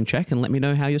perception check, and let me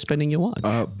know how you're spending your watch.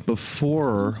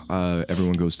 before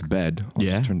everyone goes to bed, I'll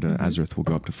Yeah. just turn to Azareth. We'll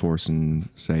go up to Force and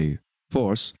say,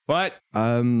 Force, What?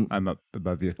 I'm up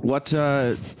above you. what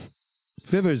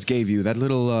Fivers gave you, that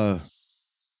little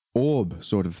orb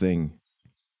sort of thing.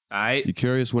 I. You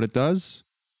curious what it does?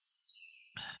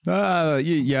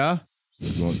 Yeah.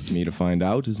 You want me to find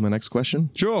out is my next question?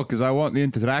 Sure, because I want the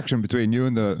interaction between you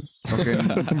and the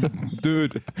fucking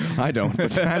dude. I don't,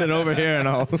 but hand it over here and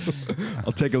I'll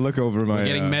take a look over my...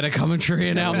 Getting meta commentary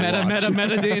in our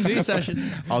meta D&D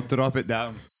session. I'll drop it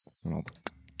down. and I'll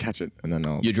catch it and then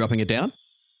I'll... You're dropping it down?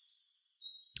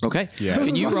 Okay. Yeah.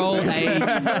 Can you roll a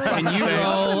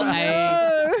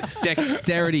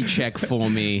dexterity check for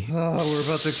me? Oh, we're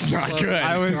about to explode.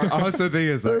 I was also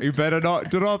thinking, it's like, you better not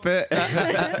drop it.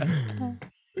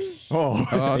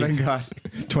 Oh, Thank God.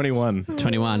 21.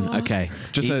 21. Okay.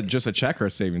 Just a check or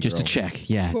a saving Just throw? a check.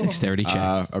 Yeah, dexterity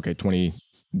check. Okay,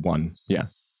 21. Yeah.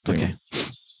 21. Okay.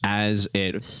 As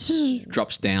it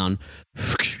drops down,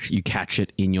 you catch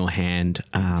it in your hand.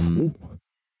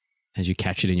 As you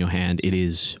catch it in your hand, it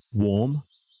is warm,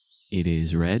 it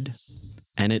is red,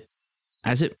 and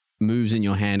as it moves in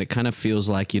your hand, it kind of feels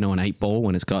like, an 8-ball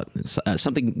when it's got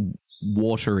something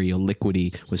watery or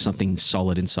liquidy with something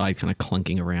solid inside kind of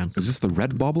clunking around. Is this the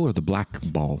red bubble or the black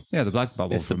ball? Yeah, the black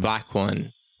bubble. It's the black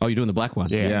one. Oh, you're doing the black one?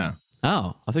 Yeah.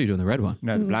 Oh, I thought you were doing the red one.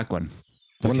 No, the black one.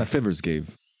 The one that Fibbers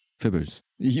gave. Fibbers.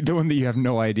 The one that you have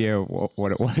no idea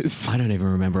what it was. I don't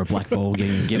even remember a black ball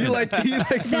getting given. He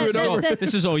threw it over.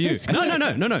 This is all you. No.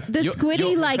 The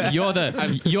squiddy, You're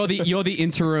the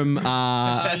interim. He's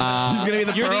gonna be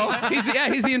the pearl? He's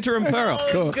the interim pearl.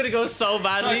 It's gonna go so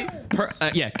badly.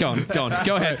 Yeah, go on.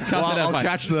 Go ahead. Cast Well, I'll identify.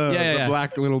 catch the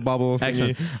black little bubble thingy,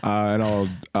 Excellent. and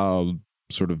I'll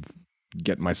sort of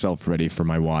get myself ready for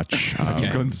my watch. It's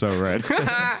gone so red.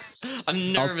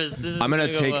 I'm nervous. I'm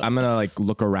gonna like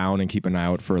look around and keep an eye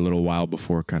out for a little while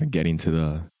before kind of getting to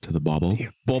the bauble.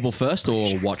 Bauble first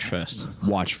or watch first?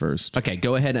 Watch first. Okay,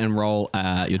 go ahead and roll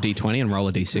your d20 and roll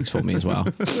a d6 for me as well.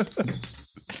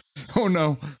 Oh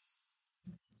no.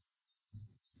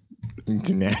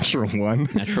 Natural one.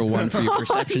 Natural 1 for your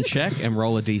perception check and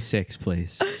roll a d6,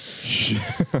 please.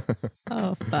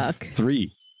 Oh, fuck.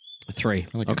 3. 3.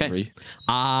 Okay. 3. Excellent.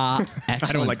 I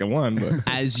don't like a 1, but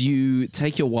As you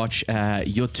take your watch,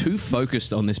 you're too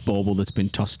focused on this bauble that's been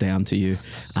tossed down to you,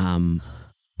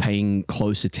 paying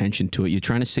close attention to it. You're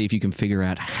trying to see if you can figure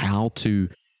out how to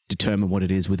determine what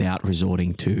it is without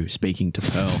resorting to speaking to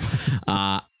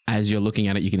Pearl. As you're looking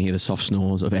at it, you can hear the soft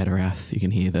snores of Edirath. You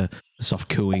can hear the soft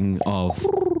cooing of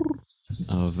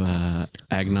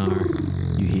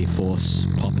Agenar. You hear Force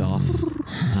pop off.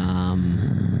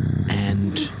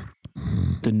 And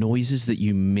the noises that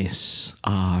you miss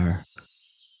are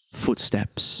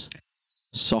footsteps,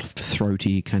 soft,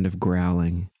 throaty kind of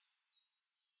growling,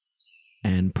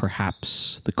 and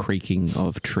perhaps the creaking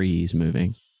of trees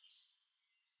moving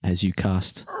as you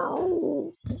cast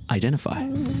Identify.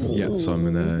 yeah. So I'm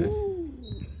gonna.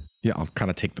 Yeah, I'll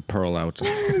kind of take the pearl out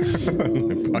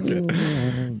in my pocket.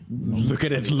 Look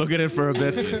at it for a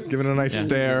bit. Give it a nice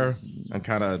stare, and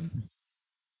kind of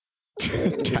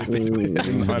tapping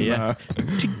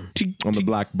on the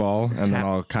black ball, and then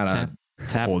I'll kind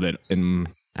of hold it and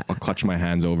I'll clutch my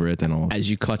hands over it, and I'll. As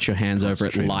you clutch your hands over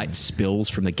it, Concentrate. light spills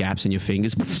from the gaps in your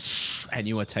fingers, and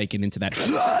you are taken into that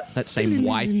same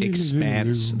white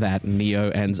expanse that Neo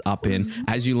ends up in.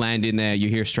 As you land in there, you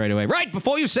hear straight away, right,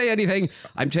 before you say anything,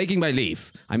 I'm taking my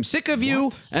leave. I'm sick of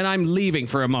you, and I'm leaving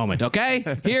for a moment, okay?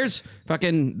 Here's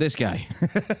fucking this guy.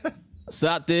 What's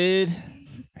up, dude?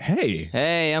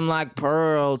 Hey. I'm like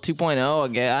Pearl 2.0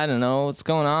 again. I don't know what's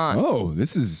going on. Oh,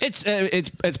 this is.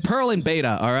 It's Pearl in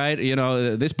beta, all right? You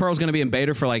know, this Pearl's going to be in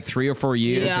beta for like 3 or 4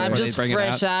 years. Yeah, I'm before they just bring it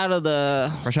fresh out of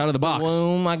the box.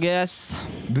 womb, I guess.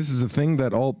 This is a thing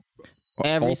that all.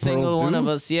 Every all single pearls one do? of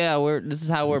us. Yeah, this is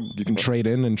how we're. You can trade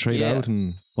in and trade Yeah. out,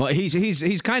 and Well,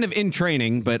 he's kind of in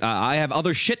training, but I have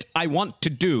other shit I want to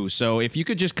do. So if you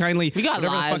could just kindly, We got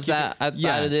whatever the fuck lives you-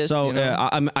 outside of this. So you know?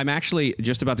 I'm actually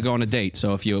just about to go on a date.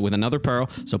 So if you're with another Pearl,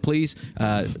 so please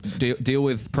deal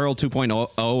with Pearl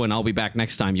 2.0, and I'll be back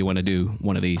next time you want to do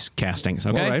one of these castings.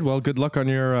 Okay. all right. Well, good luck on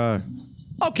your.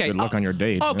 Okay. Good luck on your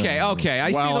date. Okay. Yeah. Okay.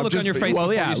 I see the look on your face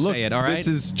before you say it. All right. This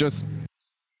is just.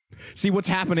 See what's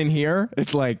happening here?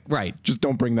 It's like Right. Just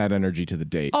don't bring that energy to the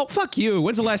date. Oh, fuck you.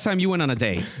 When's the last time you went on a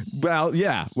date? Well,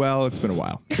 yeah. Well, it's been a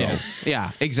while. So Yeah,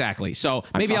 exactly. So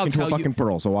I'm maybe I'll talking to tell a fucking you.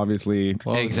 pearl. So obviously,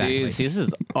 Well, exactly. Dude, see, this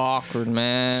is awkward,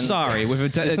 man. Sorry.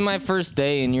 This is my first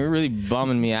day, and you're really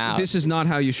bumming me out. This is not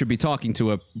how you should be talking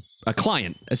to a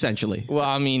client, essentially. Well,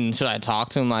 I mean, should I talk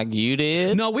to him like you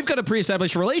did? No, we've got a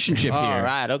pre-established relationship All here.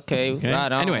 right. Okay.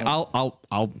 Right on. Anyway,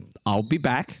 I'll be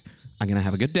back. I'm gonna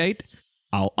have a good date.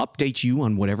 I'll update you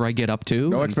on whatever I get up to.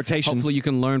 No and expectations. Hopefully, you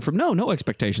can learn from. No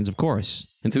expectations, of course.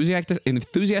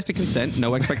 Enthusiastic consent,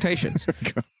 no expectations.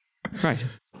 Right.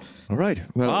 all right.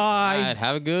 Well, All Bye. right.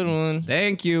 Have a good one.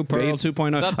 Thank you, Pearl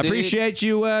 2.0. What's up, dude? Appreciate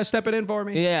you stepping in for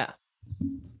me. Yeah.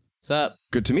 What's up?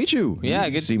 good to meet you. Yeah,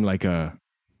 You good- seem like a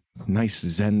nice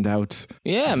zened out.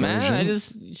 Yeah, man. version. I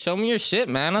just show me your shit,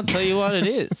 man. I'll tell you what it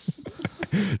is.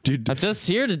 Dude, I'm just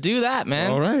here to do that,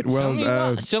 man. all right.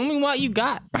 Well, show me what you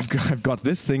got. I've got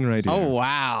this thing right here. Oh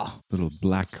wow. Little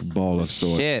black ball of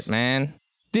sorts. Shit, man.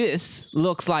 This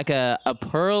looks like a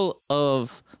pearl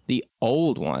of the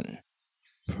old one.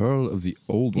 Pearl of the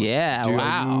old one. Yeah, Are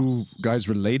wow. you guys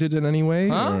related in any way?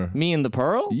 Huh? or- Me and the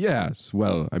pearl? Yes.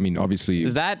 Well, I mean, obviously.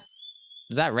 Is that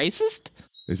racist?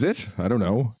 Is it? I don't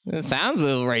know. It sounds a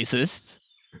little racist.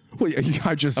 Well,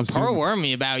 I just A assume- pearl worried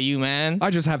me about you, man. I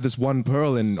just have this one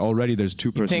pearl, and already there's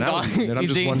two think all- personalities. And I'm you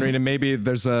just think- wondering, and maybe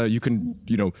there's you can,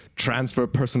 transfer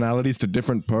personalities to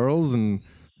different pearls, and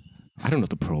I don't know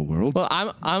the pearl world. Well,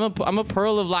 I'm a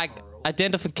pearl of like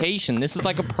identification. This is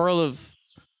like a pearl of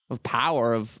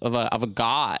power of a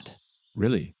god.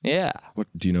 Really? Yeah, What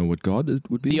do you know? What god it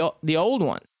would be? the old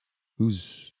one.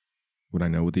 Who's? Would I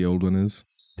know what the old one is?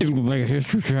 Make a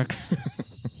history check.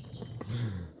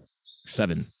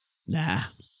 7. Nah.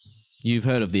 You've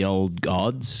heard of the old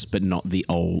gods, but not the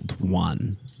old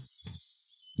one.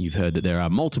 You've heard that there are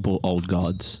multiple old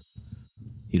gods.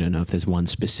 You don't know if there's one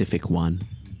specific one.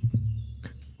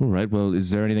 All right. Well,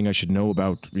 is there anything I should know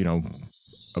about?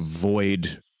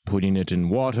 Avoid putting it in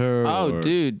water. Oh, or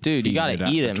dude, you feeding gotta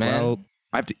eat after it, man. 12?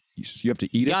 I have to. You have to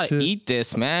eat You it. gotta eat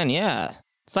this, man. Yeah,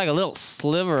 it's like a little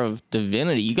sliver of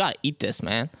divinity. You gotta eat this,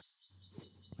 man.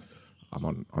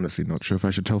 I'm honestly not sure if I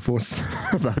should tell Force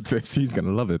about this. He's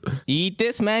gonna love it. You eat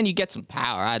this, man, you get some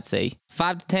power. I'd say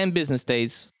 5 to 10 business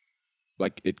days.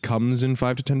 Like it comes in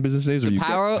 5 to 10 business days, or you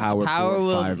Power get power for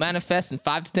will 5, manifest in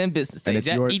 5 to 10 business And days.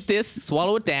 it's yours. Eat this,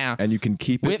 swallow it down and you can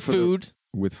keep it with for food,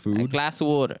 with a food glass of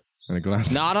water. and a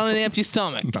glass. Not on an empty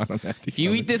stomach. Not on empty If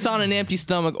you eat this on an empty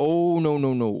stomach, oh no.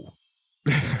 No.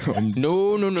 Trying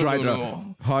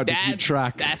hard to keep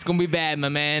track. That's gonna be bad, my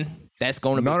man. That's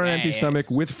gonna be Not bad. on an empty stomach,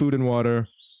 with food and water.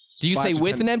 Do you 5 say to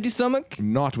with 10 an empty stomach?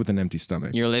 Not with an empty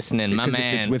stomach. You're listening, my because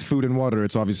man. if it's with food and water,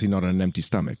 it's obviously not on an empty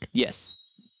stomach. Yes.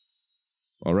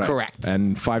 All right. Correct.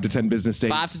 And 5 to 10 business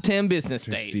days 5 to 10 business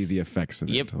to days. see the effects of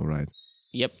Yep. it. All right.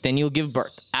 Yep. Then you'll give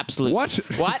birth. Absolutely. What?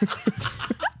 What?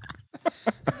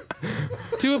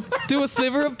 to a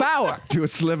sliver of power. To a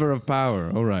sliver of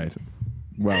power. All right.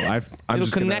 Well, I'm It'll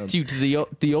just connect you to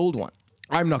the old one.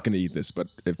 I'm not going to eat this, but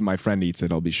if my friend eats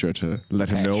it, I'll be sure to let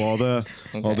him know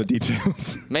all the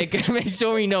details. Make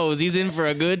sure he knows he's in for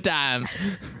a good time.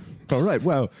 All right.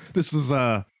 Well, this was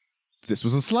a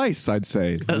slice, I'd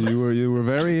say. You were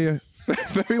very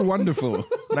very wonderful.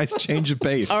 Nice change of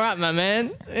pace. All right, my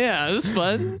man. Yeah, this is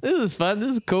fun. This is fun. This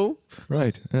is cool.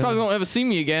 Right. Probably won't ever see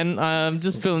me again. I'm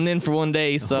just filling in for one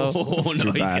day, so. Oh,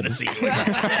 no, he's going to see you.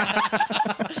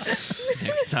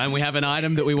 Next time we have an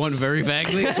item that we want very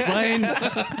vaguely explained,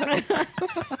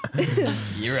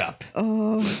 you're up.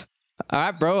 All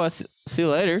right, bro. I'll see you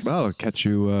later. Well, I'll catch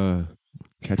you.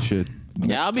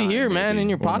 Yeah, I'll be here, man, in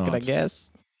your pocket, I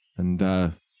guess. And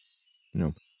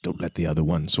don't let the other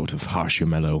one sort of harsh your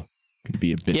mellow. Could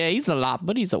be a bit. Yeah, he's a lot,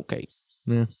 but he's okay.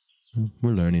 Yeah.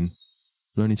 We're learning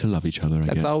to love each other. I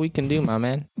That's guess. all we can do, my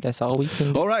man. That's all we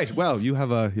can do. All right. Well, you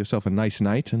have yourself a nice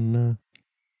night, and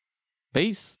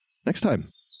Peace. next time.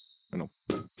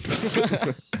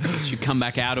 As you come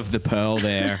back out of the pearl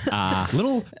there, A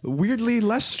little weirdly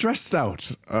less stressed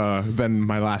out than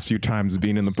my last few times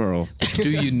being in the Pearl. do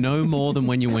you know more than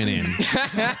when you went in?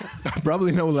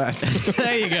 Probably no less.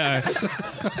 There you go.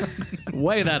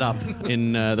 Weigh that up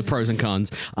in the pros and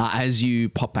cons as you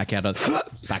pop back out of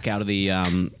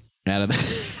the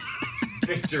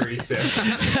Victory sip.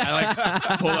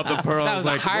 I pull up the Pearl. That was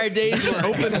a hard day's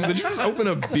work. Did you just open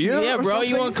a beer? Yeah, or bro, you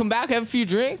something? want to come back, have a few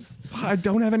drinks? I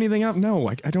don't have anything else. No,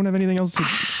 I don't have anything else.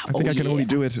 I think I can only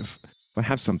do it if I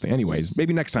have something. Anyways,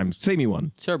 maybe next time. Save me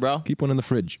one. Sure, bro. Keep one in the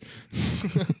fridge.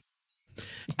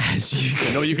 as you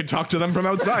I know you can talk to them from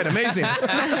outside. Amazing.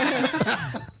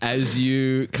 as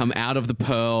you come out of the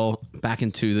pearl back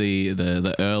into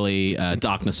the early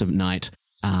darkness of night.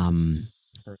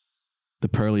 The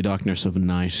pearly darkness of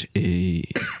night.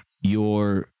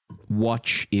 Your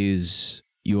watch is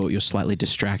you're slightly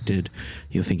distracted.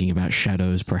 You're thinking about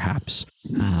shadows, perhaps,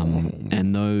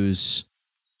 and those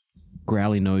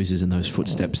growly noises and those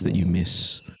footsteps that you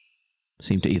miss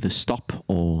seem to either stop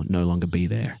or no longer be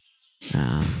there.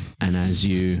 And as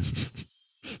you,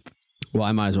 well,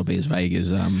 I might as well be as vague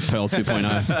as Pearl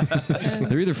 2.0.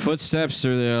 They're either footsteps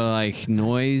or they're like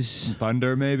noise.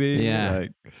 Thunder, maybe. Yeah.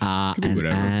 Like, And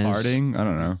whatever. as, Farting. I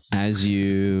don't know. as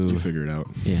you You figure it out.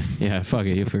 yeah, fuck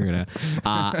it, you'll figure it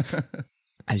out.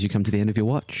 As you come to the end of your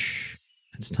watch,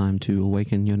 it's time to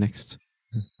awaken your next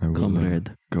I will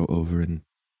comrade. go over and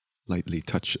lightly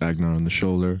touch Agenar on the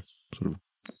shoulder. Sort of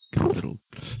give a little.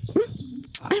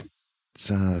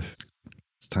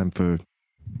 It's time for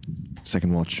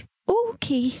second watch.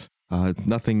 Okay.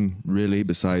 Nothing really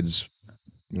besides,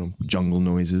 jungle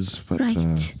noises, but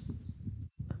Right.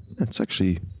 it's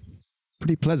actually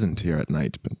pretty pleasant here at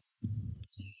night. But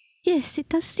Yes, it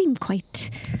does seem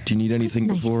quite. Do you need anything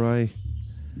Nice. before I?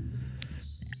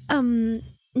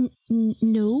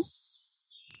 No.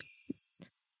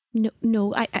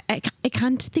 No. I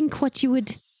can't think what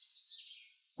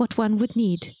one would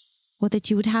need, or that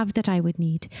you would have that I would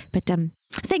need. But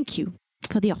thank you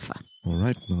for the offer. All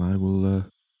right. Well, I will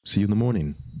see you in the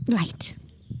morning. Right.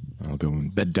 I'll go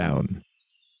and bed down.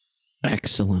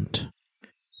 Excellent.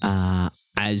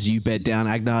 As you bed down,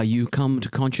 Agenar, you come to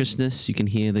consciousness. You can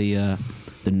hear the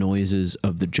noises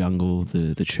of the jungle,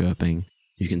 the chirping.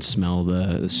 You can smell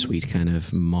the sweet kind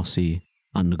of mossy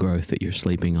undergrowth that you're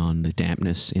sleeping on, the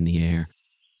dampness in the air.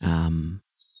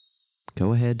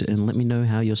 Go ahead and let me know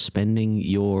how you're spending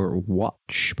your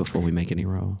watch before we make any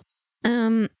rolls.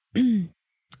 I'm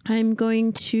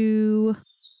going to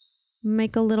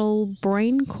make a little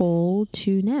brain call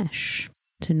to Nesh,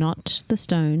 to not the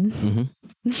stone.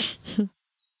 Mm-hmm.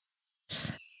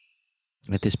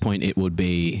 At this point, it would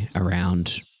be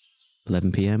around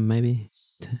 11 p.m. maybe.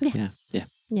 Yeah.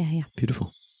 Yeah.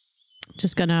 Beautiful.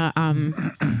 Just gonna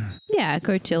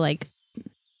go to like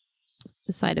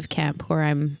the side of camp where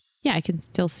I can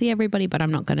still see everybody, but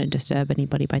I'm not gonna disturb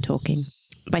anybody by talking.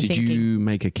 Did you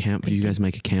make a camp? Did you guys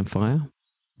make a campfire?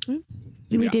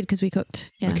 We did because we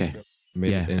cooked. Yeah. Okay.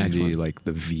 Made it in excellent.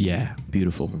 the V. Yeah,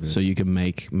 beautiful. So you can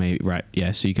make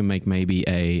so you can make maybe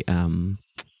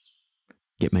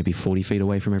get maybe 40 feet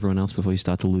away from everyone else before you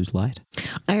start to lose light.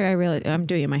 I'm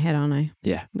doing it in my head, aren't I?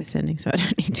 Yeah. We're sending, so I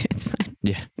don't need to. It's fine.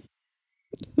 Yeah.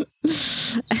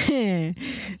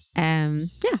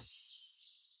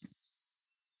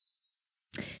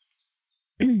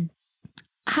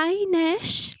 Hi,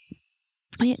 Nesh.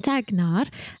 It's Agenar.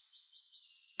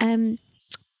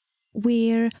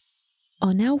 We're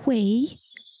on our way.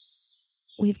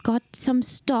 We've got some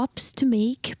stops to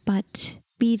make, but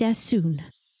be there soon.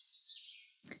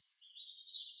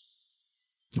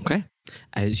 Okay.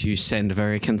 As you send a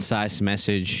very concise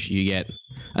message, you get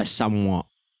a somewhat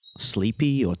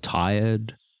sleepy or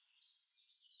tired.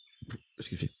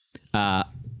 Excuse me.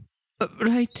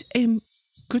 Right.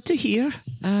 Good to hear.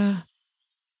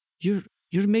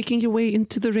 You're making your way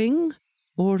into the ring,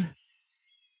 or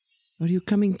are you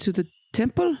coming to the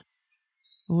temple,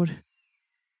 or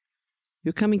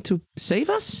you're coming to save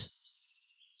us?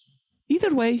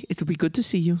 Either way, it'll be good to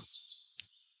see you.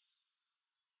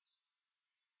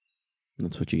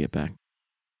 That's what you get back.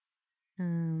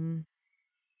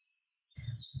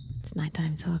 It's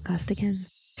nighttime, so I'll cast again.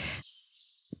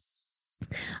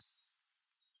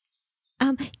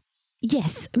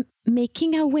 Yes,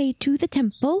 making our way to the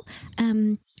temple,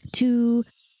 to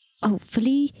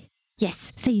hopefully,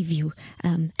 yes, save you,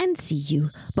 and see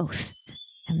you both.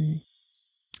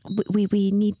 We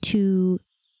need to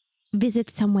visit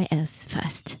somewhere else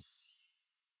first.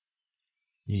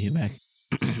 You hear back.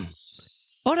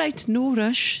 All right, no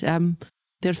rush.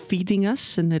 They're feeding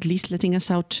us and at least letting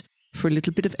us out for a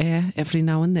little bit of air every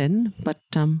now and then, but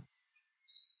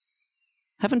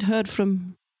haven't heard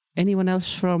from anyone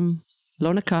else from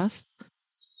Lonakath.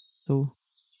 So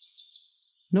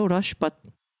no rush, but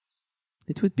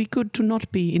it would be good to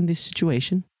not be in this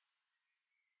situation.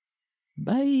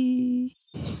 Bye.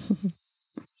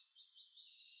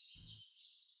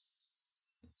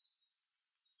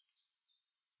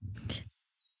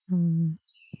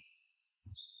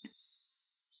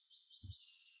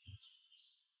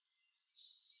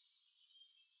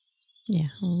 Yeah,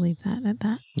 I'll leave that at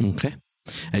that. Okay.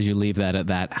 As you leave that at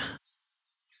that,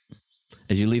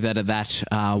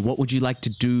 what would you like to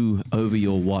do over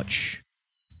your watch?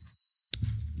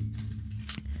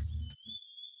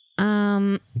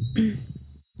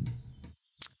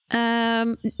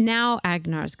 Now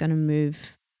Agnar's going to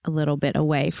move a little bit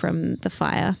away from the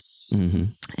fire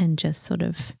and just sort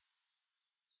of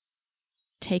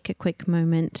take a quick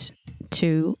moment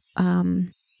to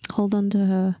hold on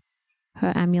to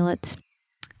her amulet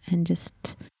and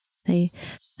just say,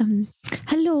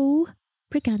 hello,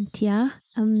 Brigantia.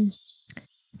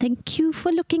 Thank you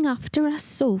for looking after us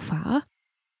so far.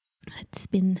 It's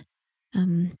been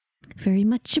very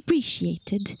much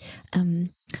appreciated.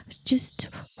 Just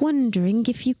wondering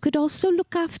if you could also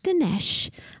look after Nesh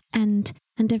and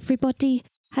everybody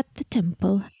at the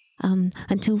temple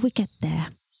until we get there.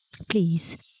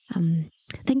 Please.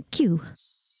 Thank you.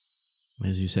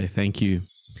 As you say thank you,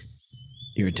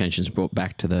 your attention's brought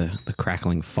back to the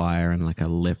crackling fire, and like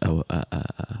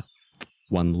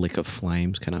one lick of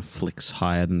flames kind of flicks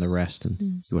higher than the rest, and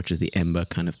you watch as the ember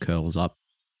kind of curls up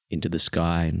into the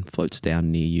sky and floats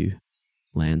down near you,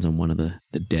 lands on one of the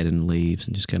deadened leaves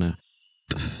and just kind of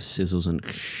sizzles and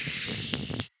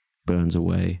burns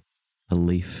away a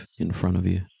leaf in front of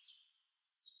you.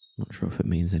 Not sure if it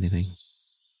means anything.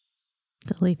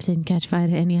 The leaf didn't catch fire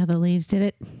to any other leaves, did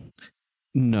it?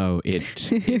 No, it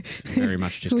very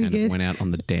much just We kind good? of went out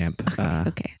on the damp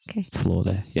Okay. floor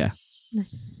there. Yeah. Nice.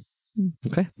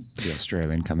 Okay. The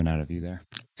Australian coming out of you there.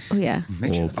 Oh, yeah.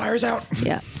 Make sure the fire's out.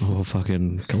 Yeah. Or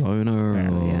fucking Kelowna or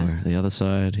Yeah. the other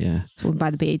side. Yeah. So we were by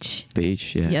the beach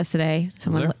Beach. Yeah. yesterday.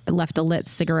 Someone left a lit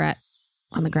cigarette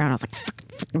on the ground. I was like,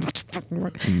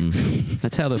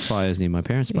 That's how the fires near my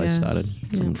parents' place Yeah. started.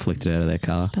 Someone flicked it out of their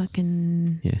car.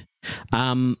 fucking.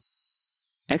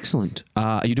 Excellent.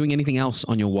 Are you doing anything else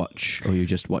on your watch, or are you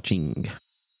just watching?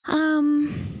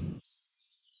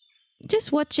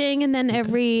 Just watching, and then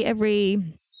every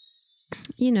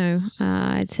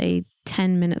I'd say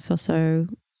 10 minutes or so,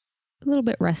 a little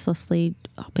bit restlessly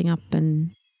hopping up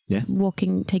and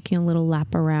walking, taking a little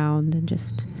lap around and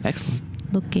just Excellent.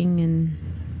 looking and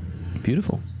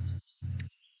Beautiful.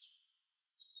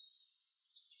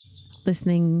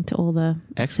 listening to all the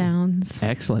sounds.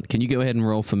 Excellent. Can you go ahead and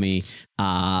roll for me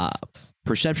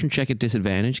perception check at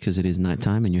disadvantage because it is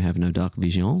nighttime and you have no dark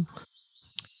vision.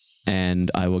 And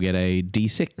I will get a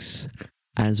D6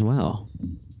 as well.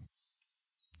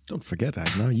 Don't forget,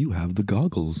 Agenar, you have the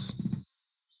goggles.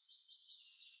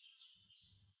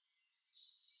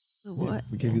 What?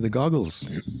 We gave you the goggles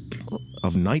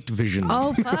of night vision.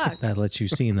 Oh, fuck. That lets you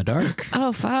see in the dark.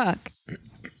 Oh, fuck.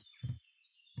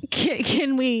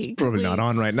 Can we? Probably not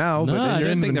on right now. No, but in I your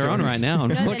don't think they're on inventory. right now,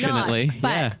 they're not, unfortunately.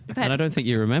 but- And I don't think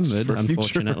you remembered, For future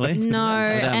unfortunately.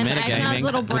 No, Without and metagaming. Agnar's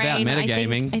little Without brain.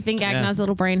 metagaming. I think Yeah. Agnar's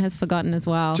little brain has forgotten as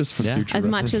well. Just for Yeah. future as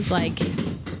much reference. as like,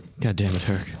 God damn it,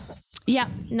 Herc. yeah,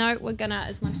 no, we're gonna.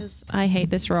 As much as I hate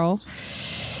this roll.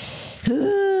 What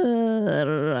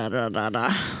am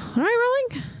I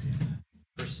rolling?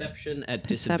 Perception at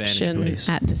Perception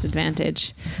at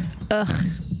disadvantage. Ugh.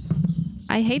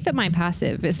 I hate that my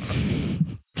passive is.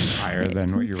 Higher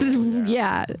than what you're.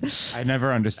 Yeah. I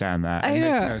never understand that. I It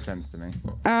know. makes no sense to me.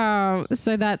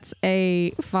 So that's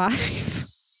a 5.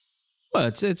 Well,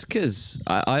 it's because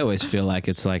I always feel like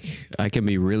it's like I can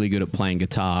be really good at playing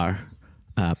guitar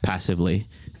passively,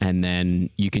 and then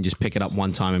you can just pick it up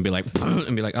one time and be like,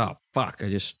 oh fuck, I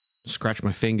just scratched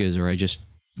my fingers or I just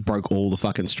broke all the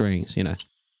fucking strings, you know.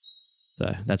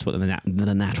 So that's what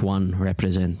the nat 1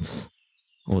 represents,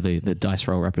 or the dice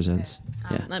roll represents.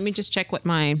 Yeah, Let me just check what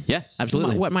my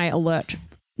absolutely. what my alert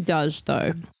does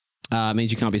though.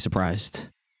 Means you can't be surprised.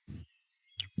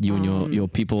 You and your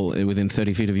people within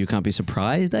 30 feet of you can't be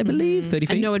surprised, I believe. 30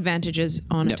 feet? And no advantages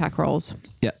on Yep. attack rolls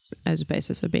Yep. as a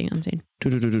basis of being unseen.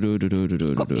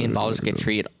 In Baldur's Gate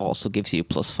 3, it also gives you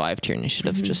 +5 to your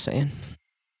initiative, just saying.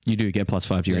 You do get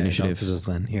 +5 to your Yeah, it initiative. also does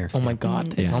then. Here. Oh my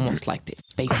god, it's Yeah. almost like they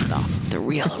based it off of the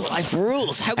real life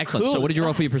rules. How Excellent. cool So what is did you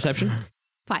roll for your perception?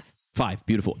 5. 5.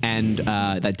 Beautiful. And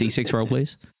that D6 roll,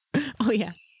 please. Oh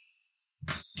yeah.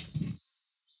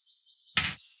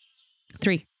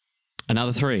 3.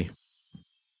 Another 3.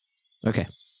 Okay.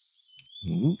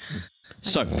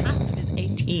 So Passive is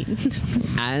 18.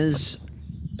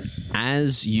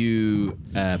 as you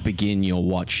begin your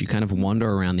watch, you kind of wander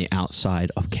around the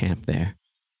outside of camp there.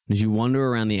 As you wander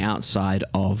around the outside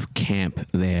of camp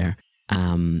there,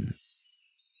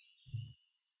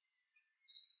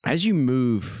 as you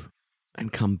move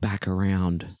and come back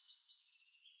around,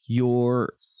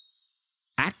 your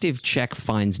active check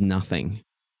finds nothing.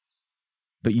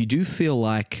 But you do feel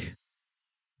like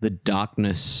the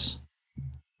darkness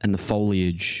and the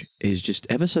foliage is just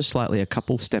ever so slightly a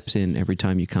couple steps in every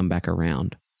time you come back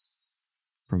around.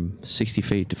 From 60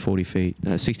 feet to 40 feet,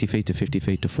 60 feet to 50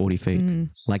 feet to 40 feet.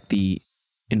 Like the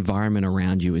environment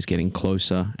around you is getting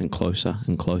closer and closer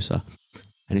and closer.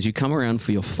 And as you come around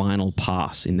for your final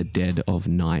pass in the dead of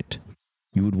night,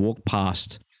 you would walk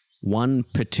past one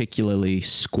particularly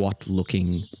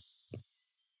squat-looking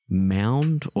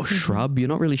mound or shrub. You're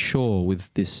not really sure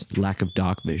with this lack of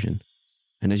dark vision.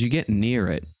 And as you get near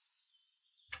it,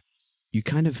 you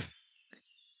kind of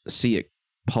see it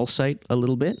pulsate a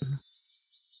little bit.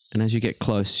 And as you get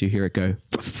close, you hear it go,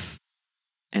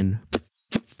 and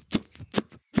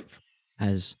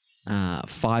as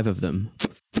 5 of them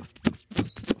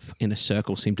in a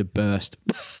circle seem to burst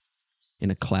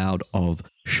in a cloud of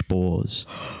spores.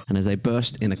 And as they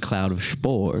burst in a cloud of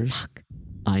spores,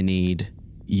 I need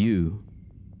you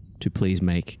to please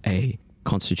make a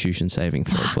Constitution saving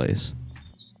throw, please.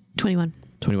 21.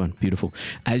 21, beautiful.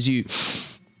 As you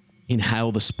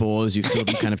inhale the spores, you feel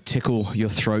them kind of tickle your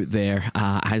throat there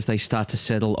as they start to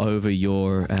settle over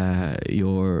your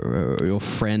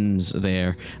friends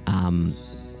there.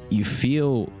 You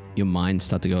feel your mind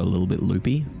start to go a little bit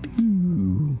loopy.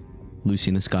 Lucy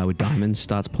in the Sky with Diamonds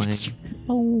starts playing.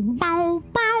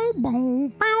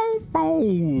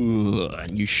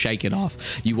 and you shake it off.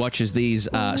 You watch as these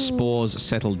spores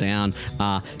settle down.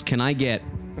 Can I get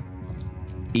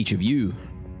each of you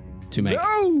to make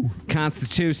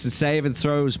Constitution saving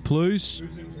throws, please?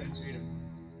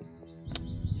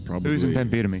 Probably. Who's in 10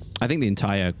 feet of me? I think the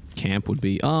entire camp would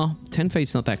be. 10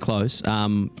 feet's not that close.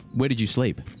 Where did you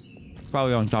sleep?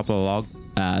 Probably on top of the log.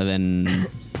 Then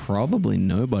probably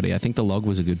nobody. I think the log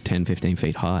was a good 10, 15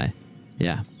 feet high.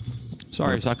 Yeah.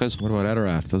 Sorry, suckers. What about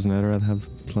Adarath? Doesn't Adarath have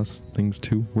plus things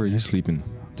too? Where are you sleeping?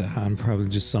 I'm probably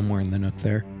just somewhere in the nook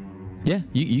there. Yeah,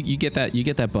 you get that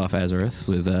buff, Azareth,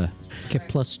 with Get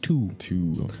 +2.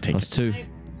 2. Take plus 2.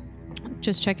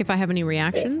 Just check if I have any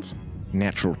reactions.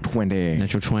 Natural 20.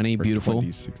 Natural 20, Or beautiful.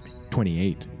 20,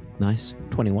 28. Nice.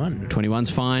 21. 21's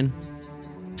fine.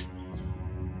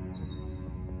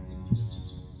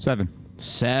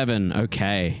 7.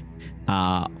 Okay.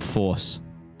 Force.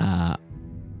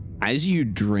 As you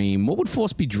dream, what would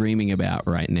Force be dreaming about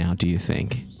right now, do you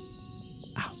think?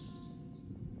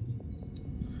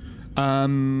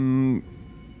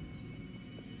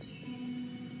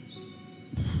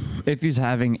 If he's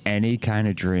having any kind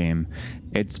of dream,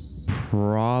 it's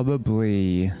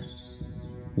probably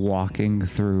walking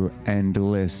through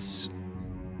endless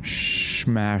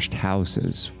smashed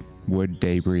houses, wood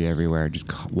debris everywhere,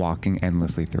 just walking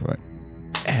endlessly through it.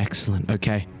 Excellent.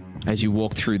 Okay. As you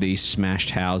walk through these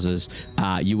smashed houses,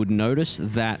 you would notice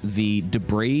that the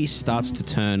debris starts to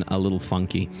turn a little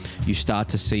funky. You start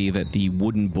to see that the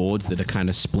wooden boards that are kind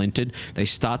of splintered, they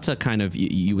start to kind of,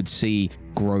 you would see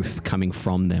growth coming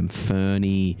from them.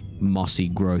 Ferny, mossy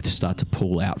growth start to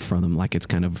pull out from them, like it's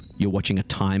kind of, you're watching a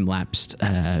time-lapsed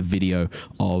video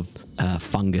of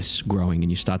fungus growing, and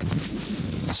you start to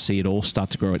see it all start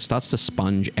to grow. It starts to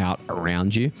sponge out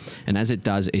around you, and as it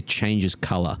does, it changes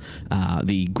color.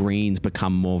 The greens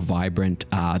become more vibrant.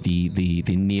 The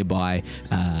nearby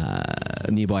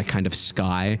kind of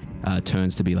sky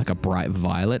turns to be like a bright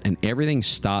violet, and everything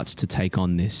starts to take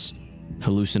on this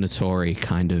hallucinatory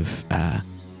kind of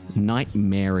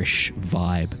nightmarish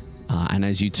vibe. And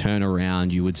as you turn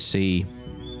around, you would see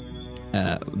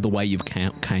the way you've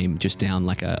came just down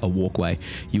like a walkway.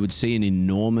 You would see an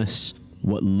enormous,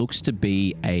 what looks to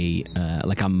be a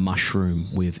like a mushroom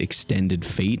with extended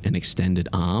feet and extended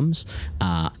arms,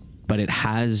 but it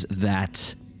has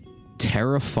that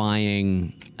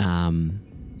terrifying.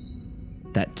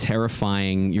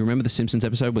 You remember the Simpsons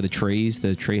episode where the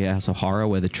Treehouse of Horror,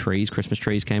 where the Christmas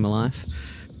trees came alive?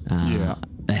 Yeah.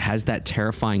 It has that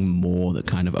terrifying maw that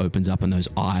kind of opens up, and those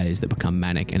eyes that become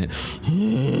manic, and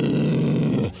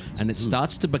it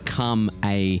starts to become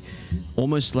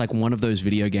almost like one of those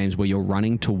video games where you're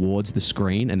running towards the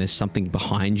screen and there's something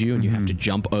behind you and you have to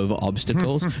jump over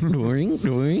obstacles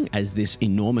as this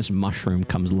enormous mushroom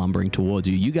comes lumbering towards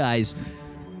you.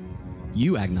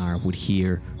 You, Agenar, would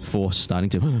hear Force starting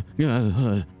to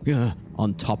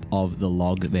on top of the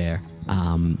log there.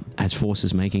 As Force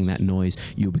is making that noise,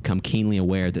 you'll become keenly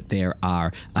aware that there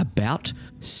are about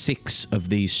 6 of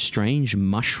these strange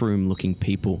mushroom-looking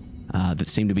people that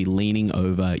seem to be leaning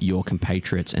over your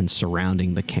compatriots and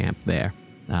surrounding the camp there.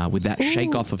 With that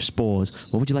shake-off of spores,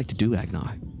 what would you like to do,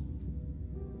 Agenar?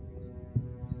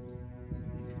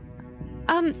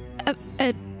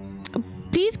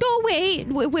 Please go away.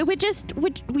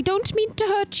 We don't mean to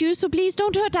hurt you, so please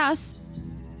don't hurt us.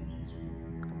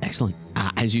 Excellent.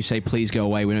 As you say, please go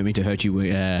away. We don't mean to hurt you.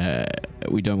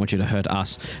 We don't want you to hurt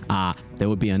us. There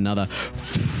would be another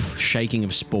shaking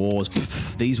of spores.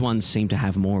 These ones seem to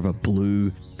have more of a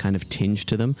blue kind of tinge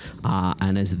to them.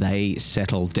 And as they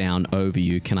settle down over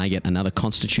you, can I get another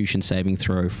Constitution saving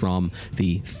throw from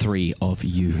the 3 of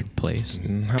you, please?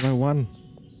 How about 1?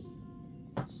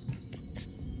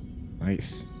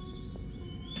 Nice.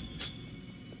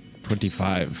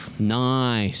 25.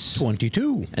 Nice.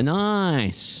 22.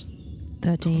 Nice.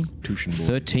 13.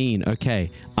 13. Okay.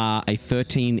 A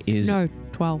 13 is... No,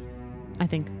 12. I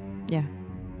think. Yeah.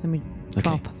 I mean, 12.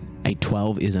 Okay. A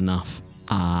 12 is enough.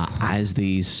 As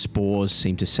these spores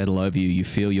seem to settle over you, you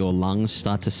feel your lungs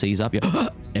start to seize up.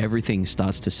 Everything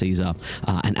starts to seize up.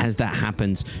 And as that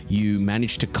happens, you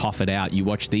manage to cough it out. You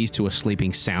watch these 2 are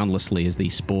sleeping soundlessly as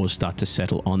these spores start to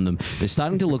settle on them. They're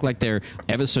starting to look like they're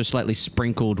ever so slightly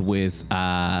sprinkled with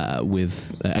a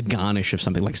garnish of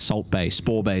something like salt bay.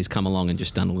 Spore bay's come along and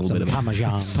just done a little bit of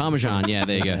Parmesan. Parmesan, yeah,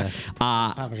 there you go.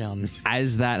 Parmesan.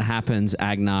 As that happens,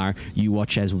 Agenar, you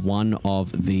watch as one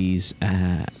of these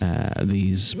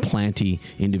planty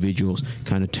individuals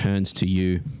kind of turns to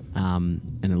you and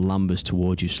it lumbers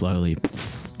towards you slowly.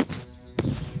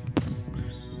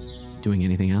 Doing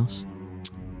anything else?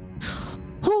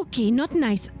 Okay, not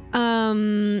nice.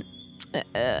 And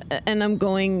I'm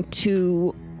going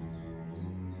to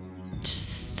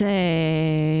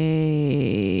say,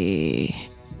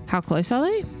 how close are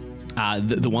they?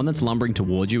 The one that's lumbering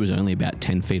towards you is only about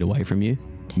 10 feet away from you,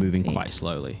 moving feet. quite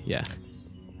slowly. Yeah.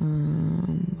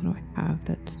 What do I have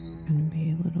that's going to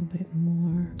be a little bit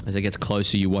more? As it gets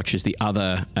closer, you watch as the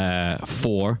other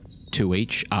 4, 2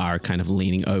 each, are kind of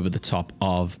leaning over the top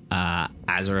of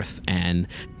Azareth and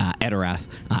Edorath.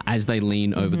 As they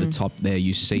lean over the top there,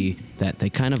 you see that they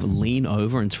kind of lean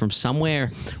over, and it's from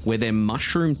somewhere where their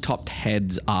mushroom-topped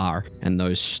heads are and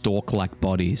those stalk-like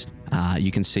bodies.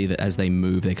 You can see that as they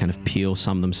move, they kind of peel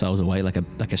some of themselves away like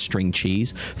a string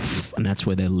cheese, and that's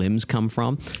where their limbs come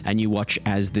from. And you watch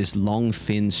as this long,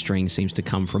 thin string seems to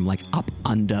come from like up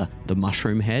under the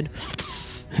mushroom head.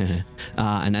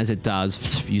 And as it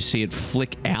does, you see it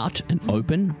flick out and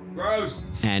open. Gross.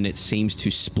 And it seems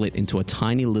to split into a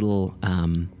tiny little,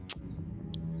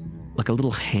 like a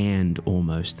little hand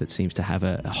almost, that seems to have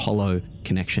a hollow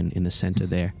connection in the center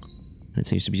there. And it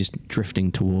seems to be just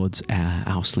drifting towards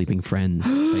our sleeping friends'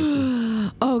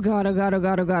 faces. Oh god, oh god, oh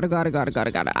god, oh god, oh god, oh god, oh god,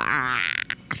 oh god. Ah,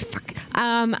 fuck.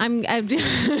 I'm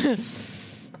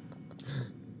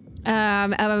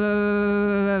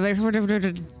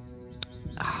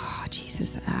oh,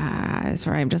 Jesus.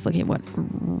 Sorry, I'm just looking at what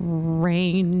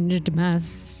ranged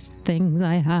mass things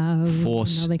I have.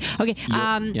 Force. Okay.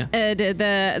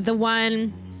 The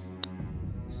one.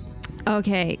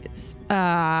 Okay.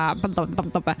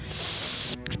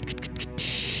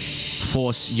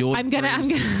 Force, your I'm gonna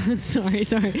sorry.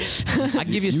 I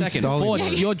give you a second.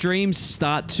 Force, your dreams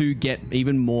start to get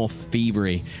even more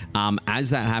fevery. As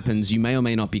that happens, you may or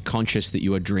may not be conscious that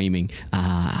you are dreaming.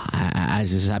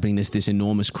 As this is happening, this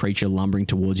enormous creature lumbering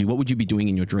towards you. What would you be doing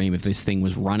in your dream if this thing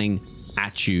was running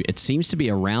at you? It seems to be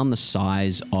around the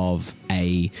size of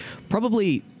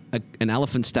probably an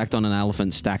elephant stacked on an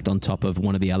elephant stacked on top of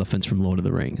one of the elephants from Lord of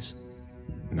the Rings.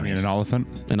 You mean an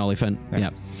elephant? An elephant,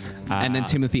 yeah. And then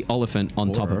Timothy Oliphant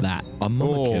on top of that. A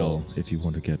monokill, if you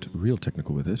want to get real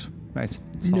technical with it. Nice.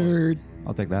 Nerd.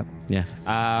 I'll take that. Yeah.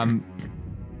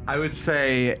 I would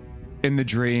say in the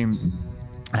dream,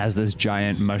 as this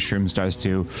giant mushroom starts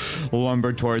to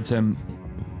lumber towards him,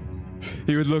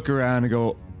 he would look around and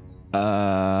go,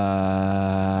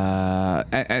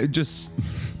 just...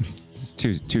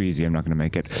 It's too easy. I'm not going to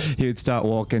make it. He would start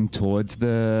walking towards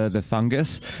the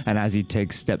fungus, and as he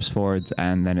takes steps forwards,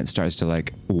 and then it starts to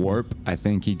like warp. I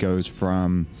think he goes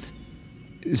from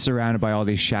surrounded by all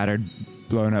these shattered,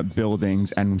 blown up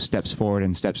buildings, and steps forward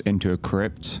and steps into a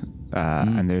crypt.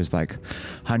 And there's like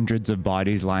hundreds of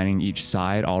bodies lining each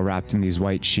side, all wrapped in these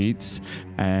white sheets.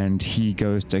 And he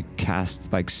goes to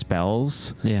cast like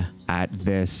spells. Yeah. At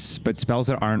this, but spells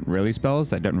that aren't really spells,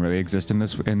 that don't really exist in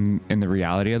this in the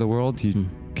reality of the world. He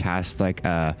casts like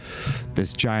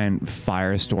this giant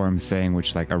firestorm thing,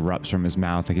 which like erupts from his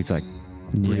mouth, like he's like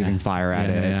breathing fire at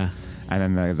it. Yeah.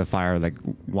 And then the fire like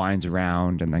winds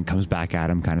around and then comes back at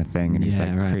him, kind of thing. And he's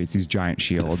creates these giant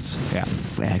shields. Yeah.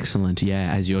 Excellent.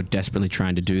 Yeah. As you're desperately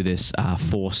trying to do this,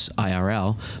 Force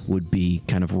IRL would be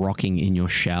kind of rocking in your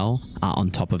shell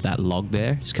on top of that log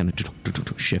there, just kind of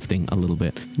shifting a little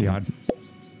bit. The odd.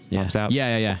 Yeah. Pops out.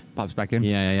 Yeah. Pops back in.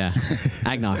 Yeah.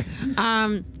 Agenar.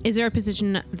 Is there a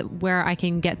position where I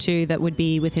can get to that would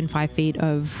be within 5 feet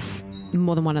of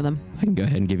more than one of them? I can go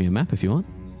ahead and give you a map if you want.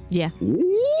 Yeah.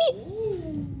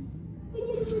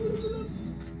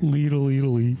 Ladle.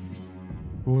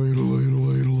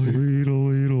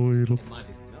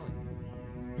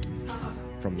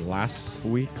 From last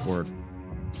week or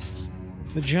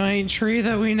The giant tree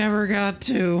that we never got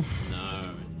to.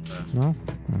 No. No?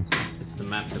 It's the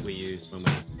map that we used when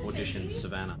we auditioned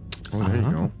Savannah. oh, there you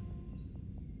go.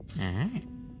 Alright.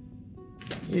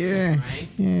 Yeah.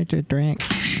 Yeah, to drink.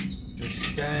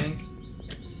 Just skank.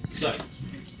 So,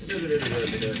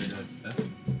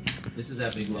 this is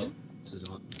our big log. This is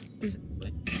on.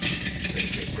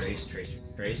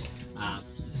 Trace.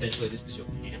 Essentially, this is your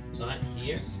campsite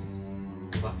here.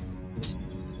 But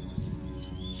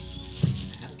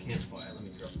I have a campfire. Let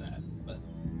me drop that. But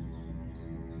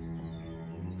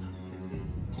because it is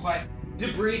quite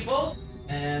debris-full,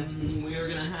 and we are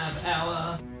gonna have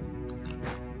our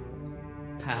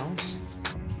pals.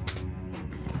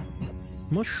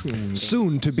 Mushroom.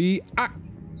 Soon to be.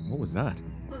 What was that?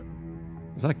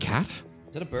 Was that a cat?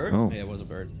 Is that a bird? Oh. Yeah, it was a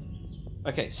bird.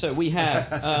 Okay, so we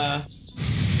have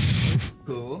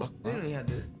cool. We have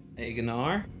this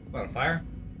Agenar. About a fire?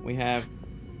 We have.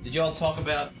 Did you all talk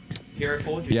about Hero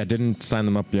Forge? Yeah, didn't sign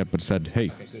them up yet, but said, hey,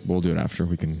 good. we'll do it after.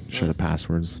 We can share the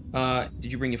passwords.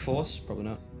 Did you bring your force? Probably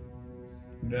not.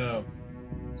 No.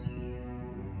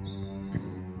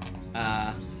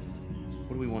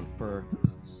 What do we want for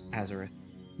Azareth?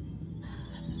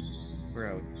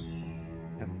 Where are we?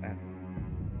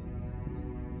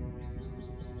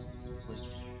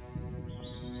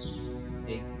 Let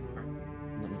me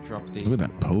drop the Look at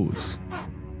that pose.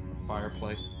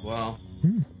 fireplace. Well,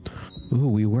 Ooh,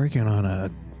 we working on a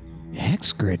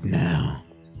hex grid now.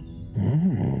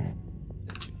 Ooh.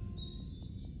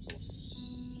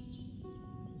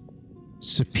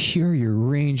 Superior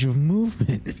range of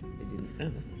movement.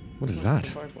 What is that?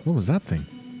 What was that thing?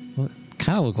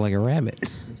 Kind of look like a rabbit.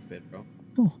 bed roll.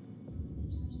 Oh.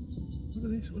 What are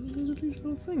these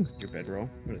little things? Your bed roll.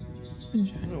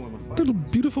 Little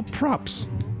beautiful props.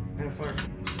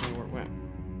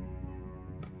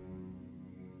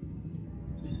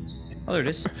 Oh, there it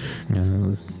is. Yeah,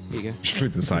 Here you go.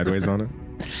 Sleeping sideways on it.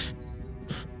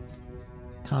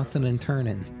 tossing and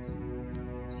turning.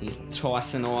 He's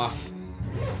tossing off.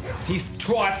 He's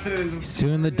tossing. He's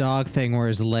doing the dog thing where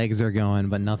his legs are going,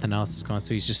 but nothing else is going,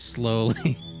 so he's just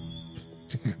slowly.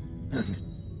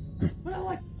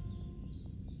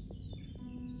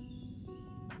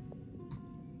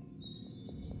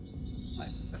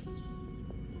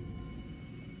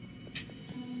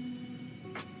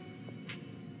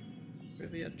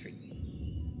 Tree.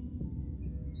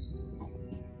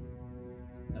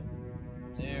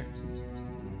 There.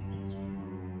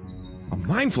 A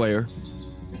mind flayer?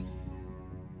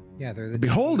 Yeah, they're the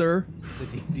Beholder? The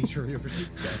D&D Trivial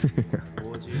Pursuit stuff.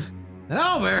 Towards you. And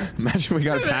over! Imagine we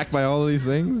got attacked by all of these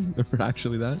things. We're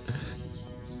actually that.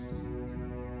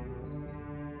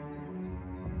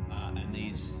 And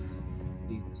these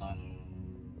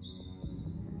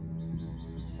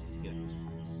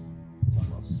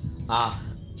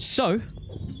so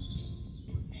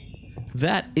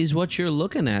that is what you're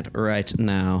looking at right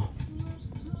now.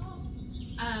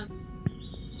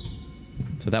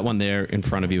 So that one there in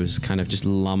front of you is kind of just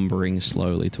lumbering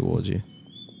slowly towards you.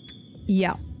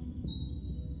 Yeah.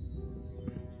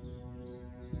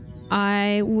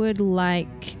 I would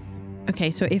like... Okay,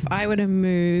 so if I were to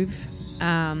move,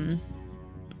 turn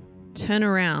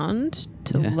around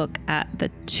to look at the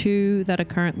two that are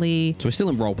currently... So we're still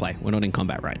in roleplay. We're not in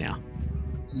combat right now.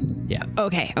 Yeah.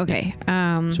 Okay.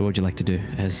 So what would you like to do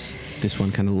as this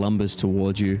one kind of lumbers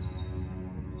towards you?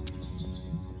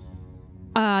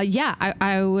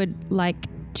 I would like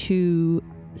to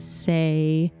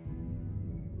say...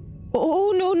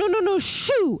 Oh, no,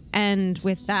 shoo! And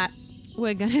with that,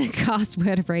 we're going to cast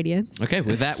Word of Radiance. Okay,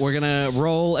 with that, we're going to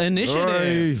roll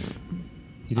initiative.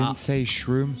 You didn't say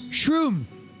shroom? Shroom!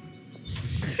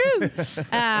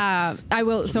 I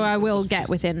will get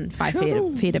within 5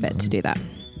 feet of it to do that.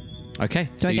 Okay,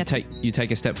 so you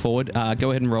take a step forward.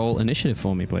 Go ahead and roll initiative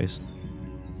for me, please.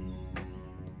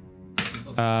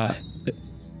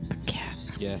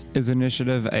 Yes. Is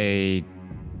initiative a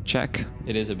check?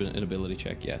 It is an ability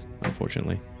check, yes,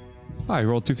 unfortunately. Oh, I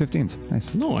rolled 2 15s.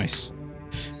 Nice. Nice.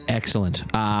 Excellent.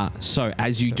 So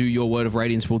as you do your Word of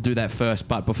Radiance, we'll do that first.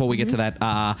 But before we get to that,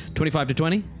 25 to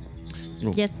 20?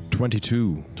 Yes.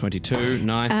 22. 22,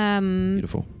 nice.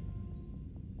 Beautiful.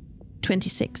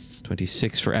 26.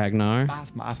 26 for Agenar.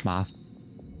 Math.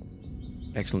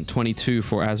 Excellent. 22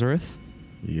 for Azareth.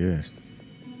 Yes.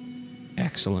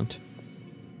 Excellent.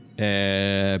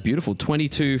 Beautiful.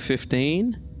 22,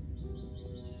 15.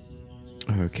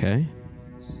 Okay.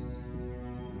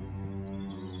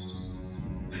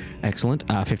 Excellent.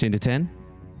 15 to 10.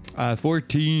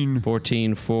 14.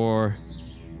 14 for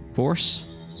Force.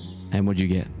 And what'd you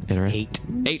get, Edorath? 8.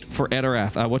 8 for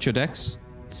Edorath. What's your dex?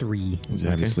 3. Was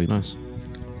that asleep? Nice.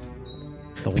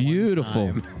 The one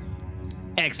Beautiful. time.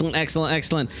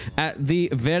 Excellent. At the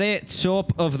very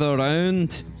top of the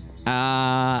round,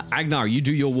 Agenar, you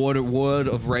do your word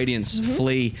of radiance.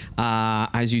 Flee.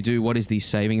 As you do, what is the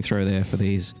saving throw there for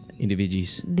these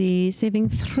individuals? The saving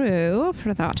throw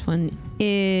for that one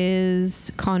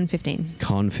is Con 15.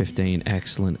 Con 15.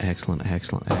 Excellent.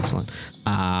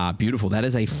 Beautiful. That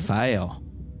is a fail.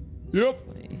 Yep.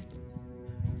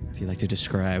 If you'd like to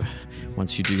describe,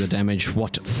 once you do your damage,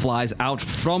 what flies out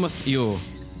from you?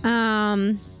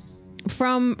 From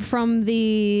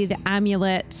the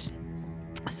amulet,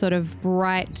 sort of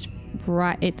bright,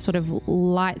 it sort of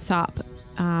lights up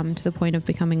to the point of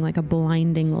becoming like a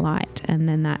blinding light, and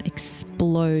then that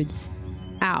explodes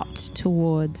out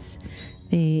towards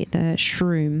the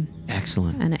shroom.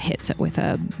 Excellent. And it hits it with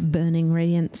a burning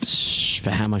radiance.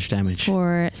 For how much damage?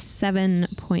 For 7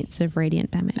 points of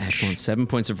radiant damage. Excellent. 7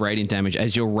 points of radiant damage.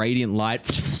 As your radiant light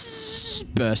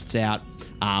bursts out,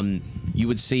 you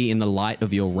would see in the light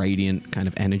of your radiant kind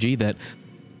of energy that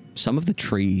some of the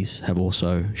trees have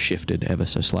also shifted ever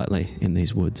so slightly in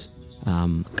these woods.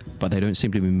 But they don't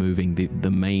seem to be moving.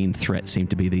 The main threat seemed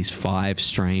to be these 5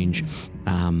 strange,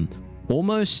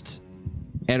 almost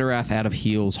Edirath out of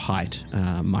heel's height,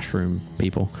 mushroom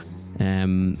people.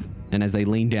 And as they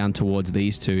lean down towards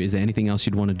these two, is there anything else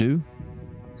you'd want to do?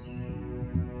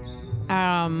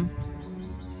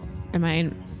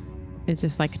 Is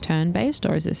this like turn based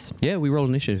or is this? Yeah, we roll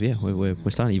initiative. Yeah, we're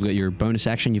starting. You've got your bonus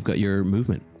action. You've got your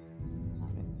movement.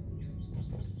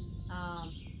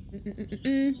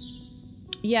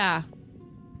 Yeah.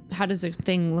 How does the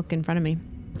thing look in front of me?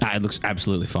 It looks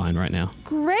absolutely fine right now.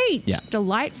 Great. Yeah.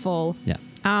 Delightful. Yeah.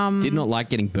 Did not like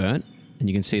getting burnt, and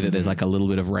you can see that there's like a little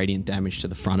bit of radiant damage to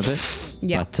the front of it.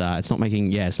 Yeah. But it's not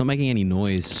making any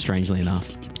noise. Strangely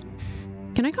enough.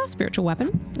 Can I cast spiritual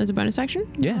weapon as a bonus action?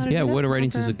 Yeah. Word of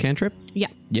Radiance is a cantrip. Yeah.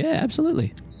 Yeah,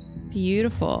 absolutely.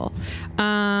 Beautiful.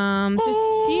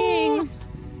 So seeing.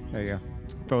 There you go.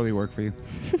 Foley work for you.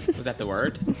 Was that the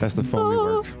word? That's the Foley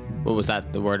work. What was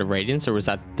that? The word of radiance, or was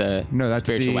that the No, that's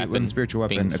spiritual the weapon? when the spiritual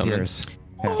weapon being summoned? appears.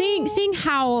 Yeah. Seeing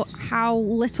how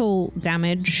little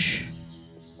damage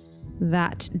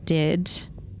that did,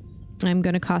 I'm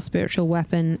going to cast spiritual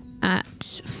weapon at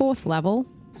 4th level.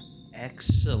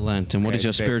 Excellent. And what does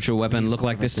your spiritual weapon look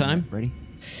like this time? Ready?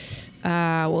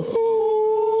 We'll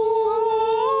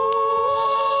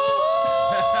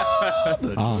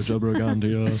Hail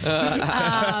Brigantia.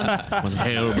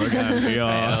 Hail Brigantia.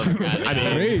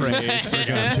 I mean, praise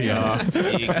Brigantia.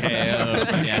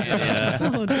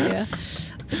 Oh dear.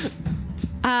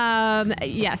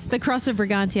 Yes, the cross of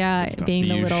Brigantia being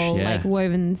the little like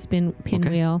woven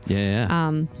pinwheel.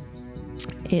 Yeah.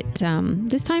 It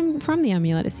this time from the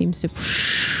amulet it seems to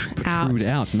Protrude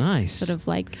out. Nice. sort of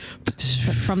like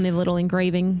from the little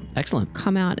engraving Excellent.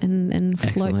 come out and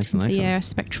float into the air,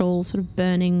 spectral sort of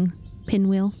burning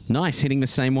pinwheel. Nice. Hitting the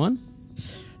same one.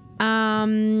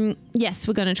 Yes,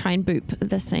 we're going to try and boop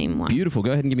the same one. Beautiful.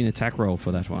 Go ahead and give me an attack roll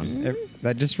for that one.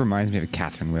 That just reminds me of a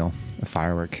Catherine wheel, a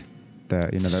firework.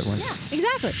 That one.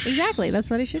 Exactly. That's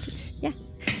what it should be. Yeah.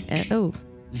 Oh.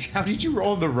 How did you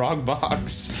roll in the wrong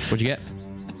box? What'd you get?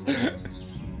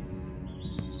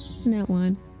 That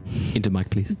one. Into mic,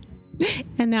 please.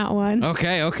 And that one.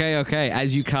 Okay.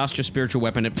 As you cast your spiritual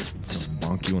weapon, it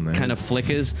Bonk you in the kind head. of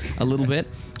flickers a little bit.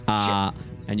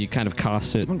 And you kind of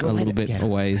cast it a little bit a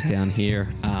ways down here.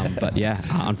 But yeah,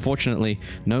 unfortunately,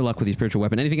 no luck with your spiritual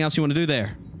weapon. Anything else you want to do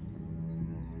there?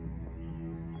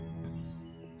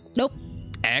 Nope.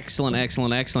 Excellent.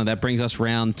 That brings us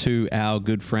round to our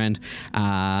good friend.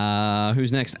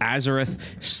 Who's next? Azareth,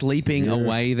 sleeping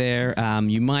away there. There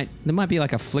might be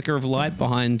like a flicker of light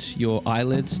behind your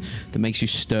eyelids that makes you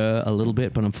stir a little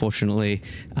bit, but unfortunately,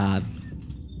 Not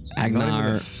even a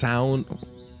Agenar. sound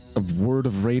of word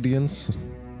of radiance.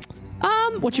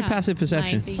 What's your passive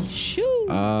perception?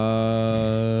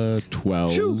 12.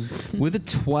 With a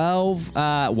 12,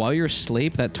 while you're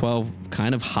asleep, that 12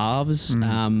 kind of halves.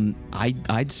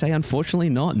 I'd say, unfortunately,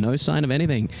 not. No sign of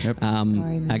anything. Yep.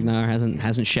 Agenar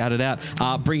hasn't shouted out.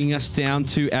 Bringing us down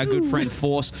to our good friend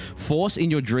Force. Force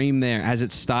in your dream there, as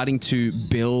it's starting to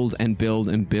build and build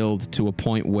and build to a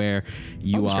point where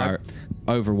you are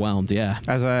overwhelmed. Yeah.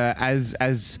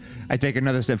 As I take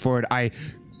another step forward, I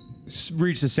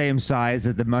reach the same size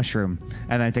as the mushroom,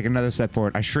 and then I take another step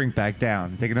forward. I shrink back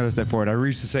down. Take another step forward. I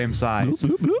reach the same size,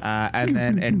 and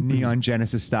then in Neon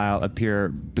Genesis style appear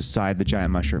beside the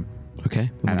giant mushroom. Okay.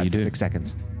 What do you do? 6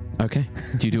 seconds. Okay.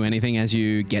 Do you do anything as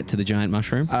you get to the giant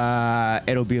mushroom?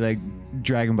 It'll be like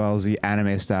Dragon Ball Z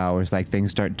anime style, where it's like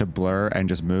things start to blur and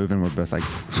just move, and we're both like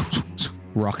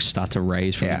Rocks start to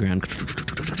raise from the ground.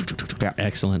 Yeah.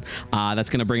 Excellent. That's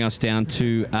going to bring us down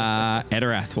to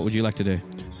Edirath. What would you like to do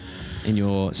in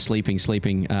your sleeping?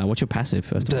 What's your passive,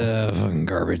 first of all? Fucking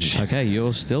garbage. Okay,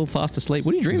 you're still fast asleep.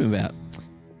 What are you dreaming about?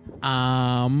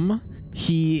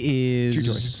 He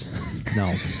is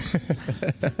no.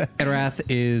 Edirath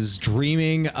is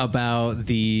dreaming about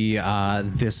the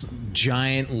this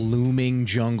giant looming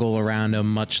jungle around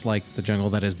him, much like the jungle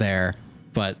that is there,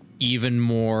 but even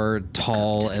more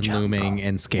tall and looming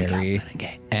and scary.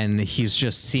 And he's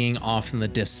just seeing off in the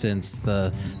distance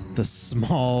the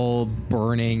small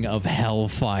burning of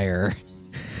hellfire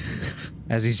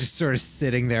as he's just sort of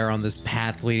sitting there on this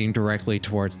path leading directly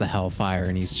towards the hellfire,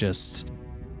 and he's just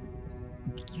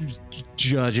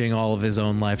judging all of his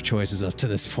own life choices up to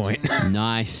this point.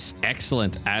 Nice.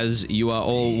 Excellent. As you are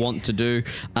all want to do.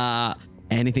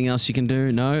 Anything else you can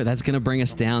do? No? That's going to bring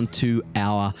us down to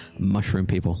our mushroom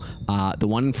people. The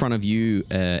one in front of you,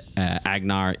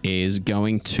 Agenar, is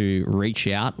going to reach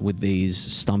out with these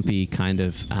stumpy kind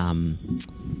of... I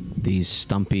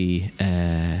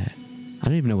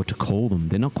don't even know what to call them.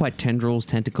 They're not quite tendrils,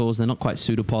 tentacles. They're not quite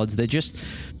pseudopods. They're just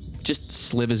just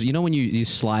slivers. You know when you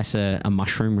slice a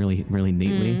mushroom really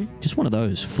neatly? Just one of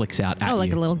those flicks out at you. Oh,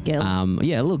 like a little gill.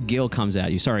 Yeah, a little gill comes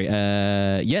at you. Sorry.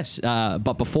 Yes,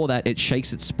 but before that, it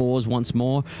shakes its spores once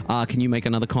more. Can you make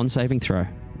another con saving throw?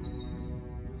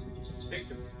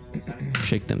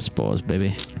 Shake them spores,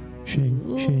 baby.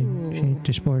 Shake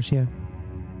the spores, yeah.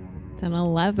 It's an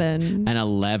 11. An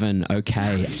 11,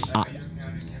 okay.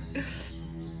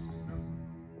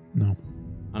 No.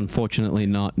 Unfortunately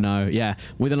not, no. Yeah,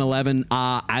 with an 11,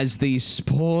 as these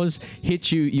spores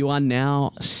hit you, you are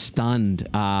now stunned.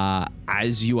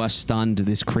 As you are stunned,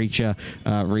 this creature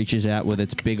reaches out with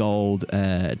its big old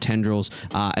tendrils.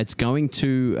 It's going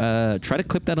to try to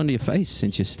clip that onto your face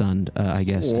since you're stunned, I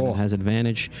guess. And it has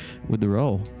advantage with the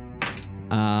roll.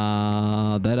 They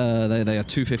are 2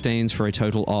 15s for a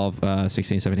total of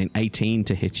 16, 17, 18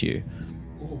 to hit you.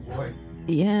 Oh boy.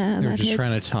 Yeah, They're that just hits.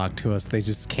 trying to talk to us. They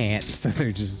just can't. So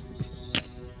they're just.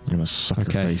 I'm gonna suck your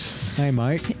face. Hey,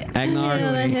 Mike. Agnar,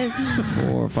 Yeah, that hits.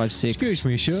 4, 5, 6, Excuse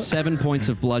me, sure. 7 points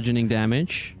of bludgeoning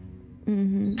damage.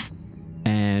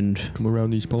 And Come around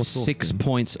these parts. 6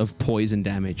 points of poison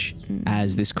damage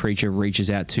as this creature reaches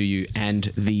out to you,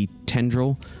 and the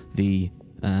tendril, the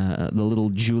little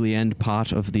Julienne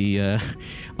part of the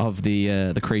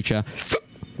creature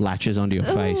latches onto your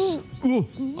face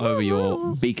over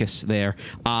your beacus there.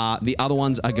 The other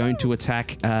ones are going to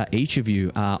attack each of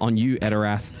you. On you,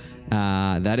 Edirath.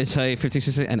 That is a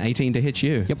 56 and 18 to hit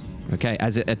you. Yep. Okay,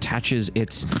 as it attaches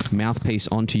its mouthpiece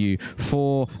onto you.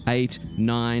 4, 8,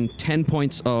 9, 10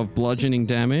 points of bludgeoning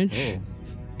damage.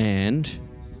 And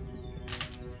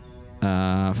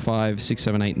 5, 6,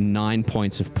 7, 8, 9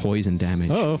 points of poison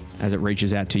damage as it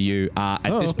reaches out to you.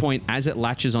 At this point, as it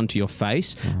latches onto your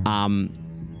face,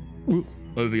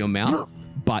 over your mouth,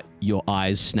 but your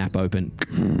eyes snap open.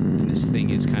 And this thing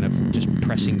is kind of just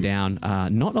pressing down.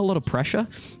 Not a lot of pressure,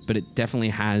 but it definitely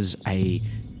has a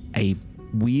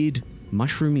weird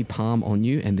mushroomy palm on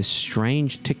you and this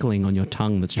strange tickling on your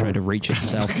tongue that's trying to reach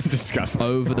itself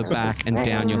over the back and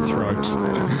down your throat.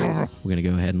 We're going to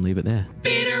go ahead and leave it there.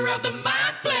 Theater of the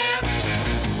Mind Flip.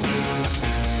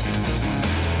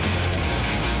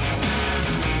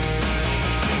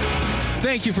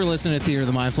 Thank you for listening to Theater of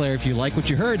the Mind Flayer. If you like what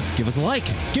you heard, give us a like,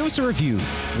 give us a review,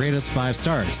 rate us 5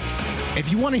 stars. If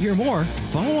you want to hear more,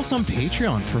 follow us on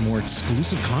Patreon for more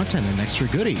exclusive content and extra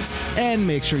goodies. And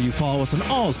make sure you follow us on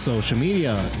all social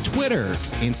media, Twitter,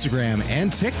 Instagram,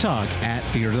 and TikTok at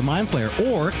Theater of the Mind Flayer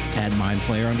or at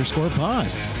mindflayer_pod.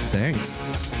 Thanks.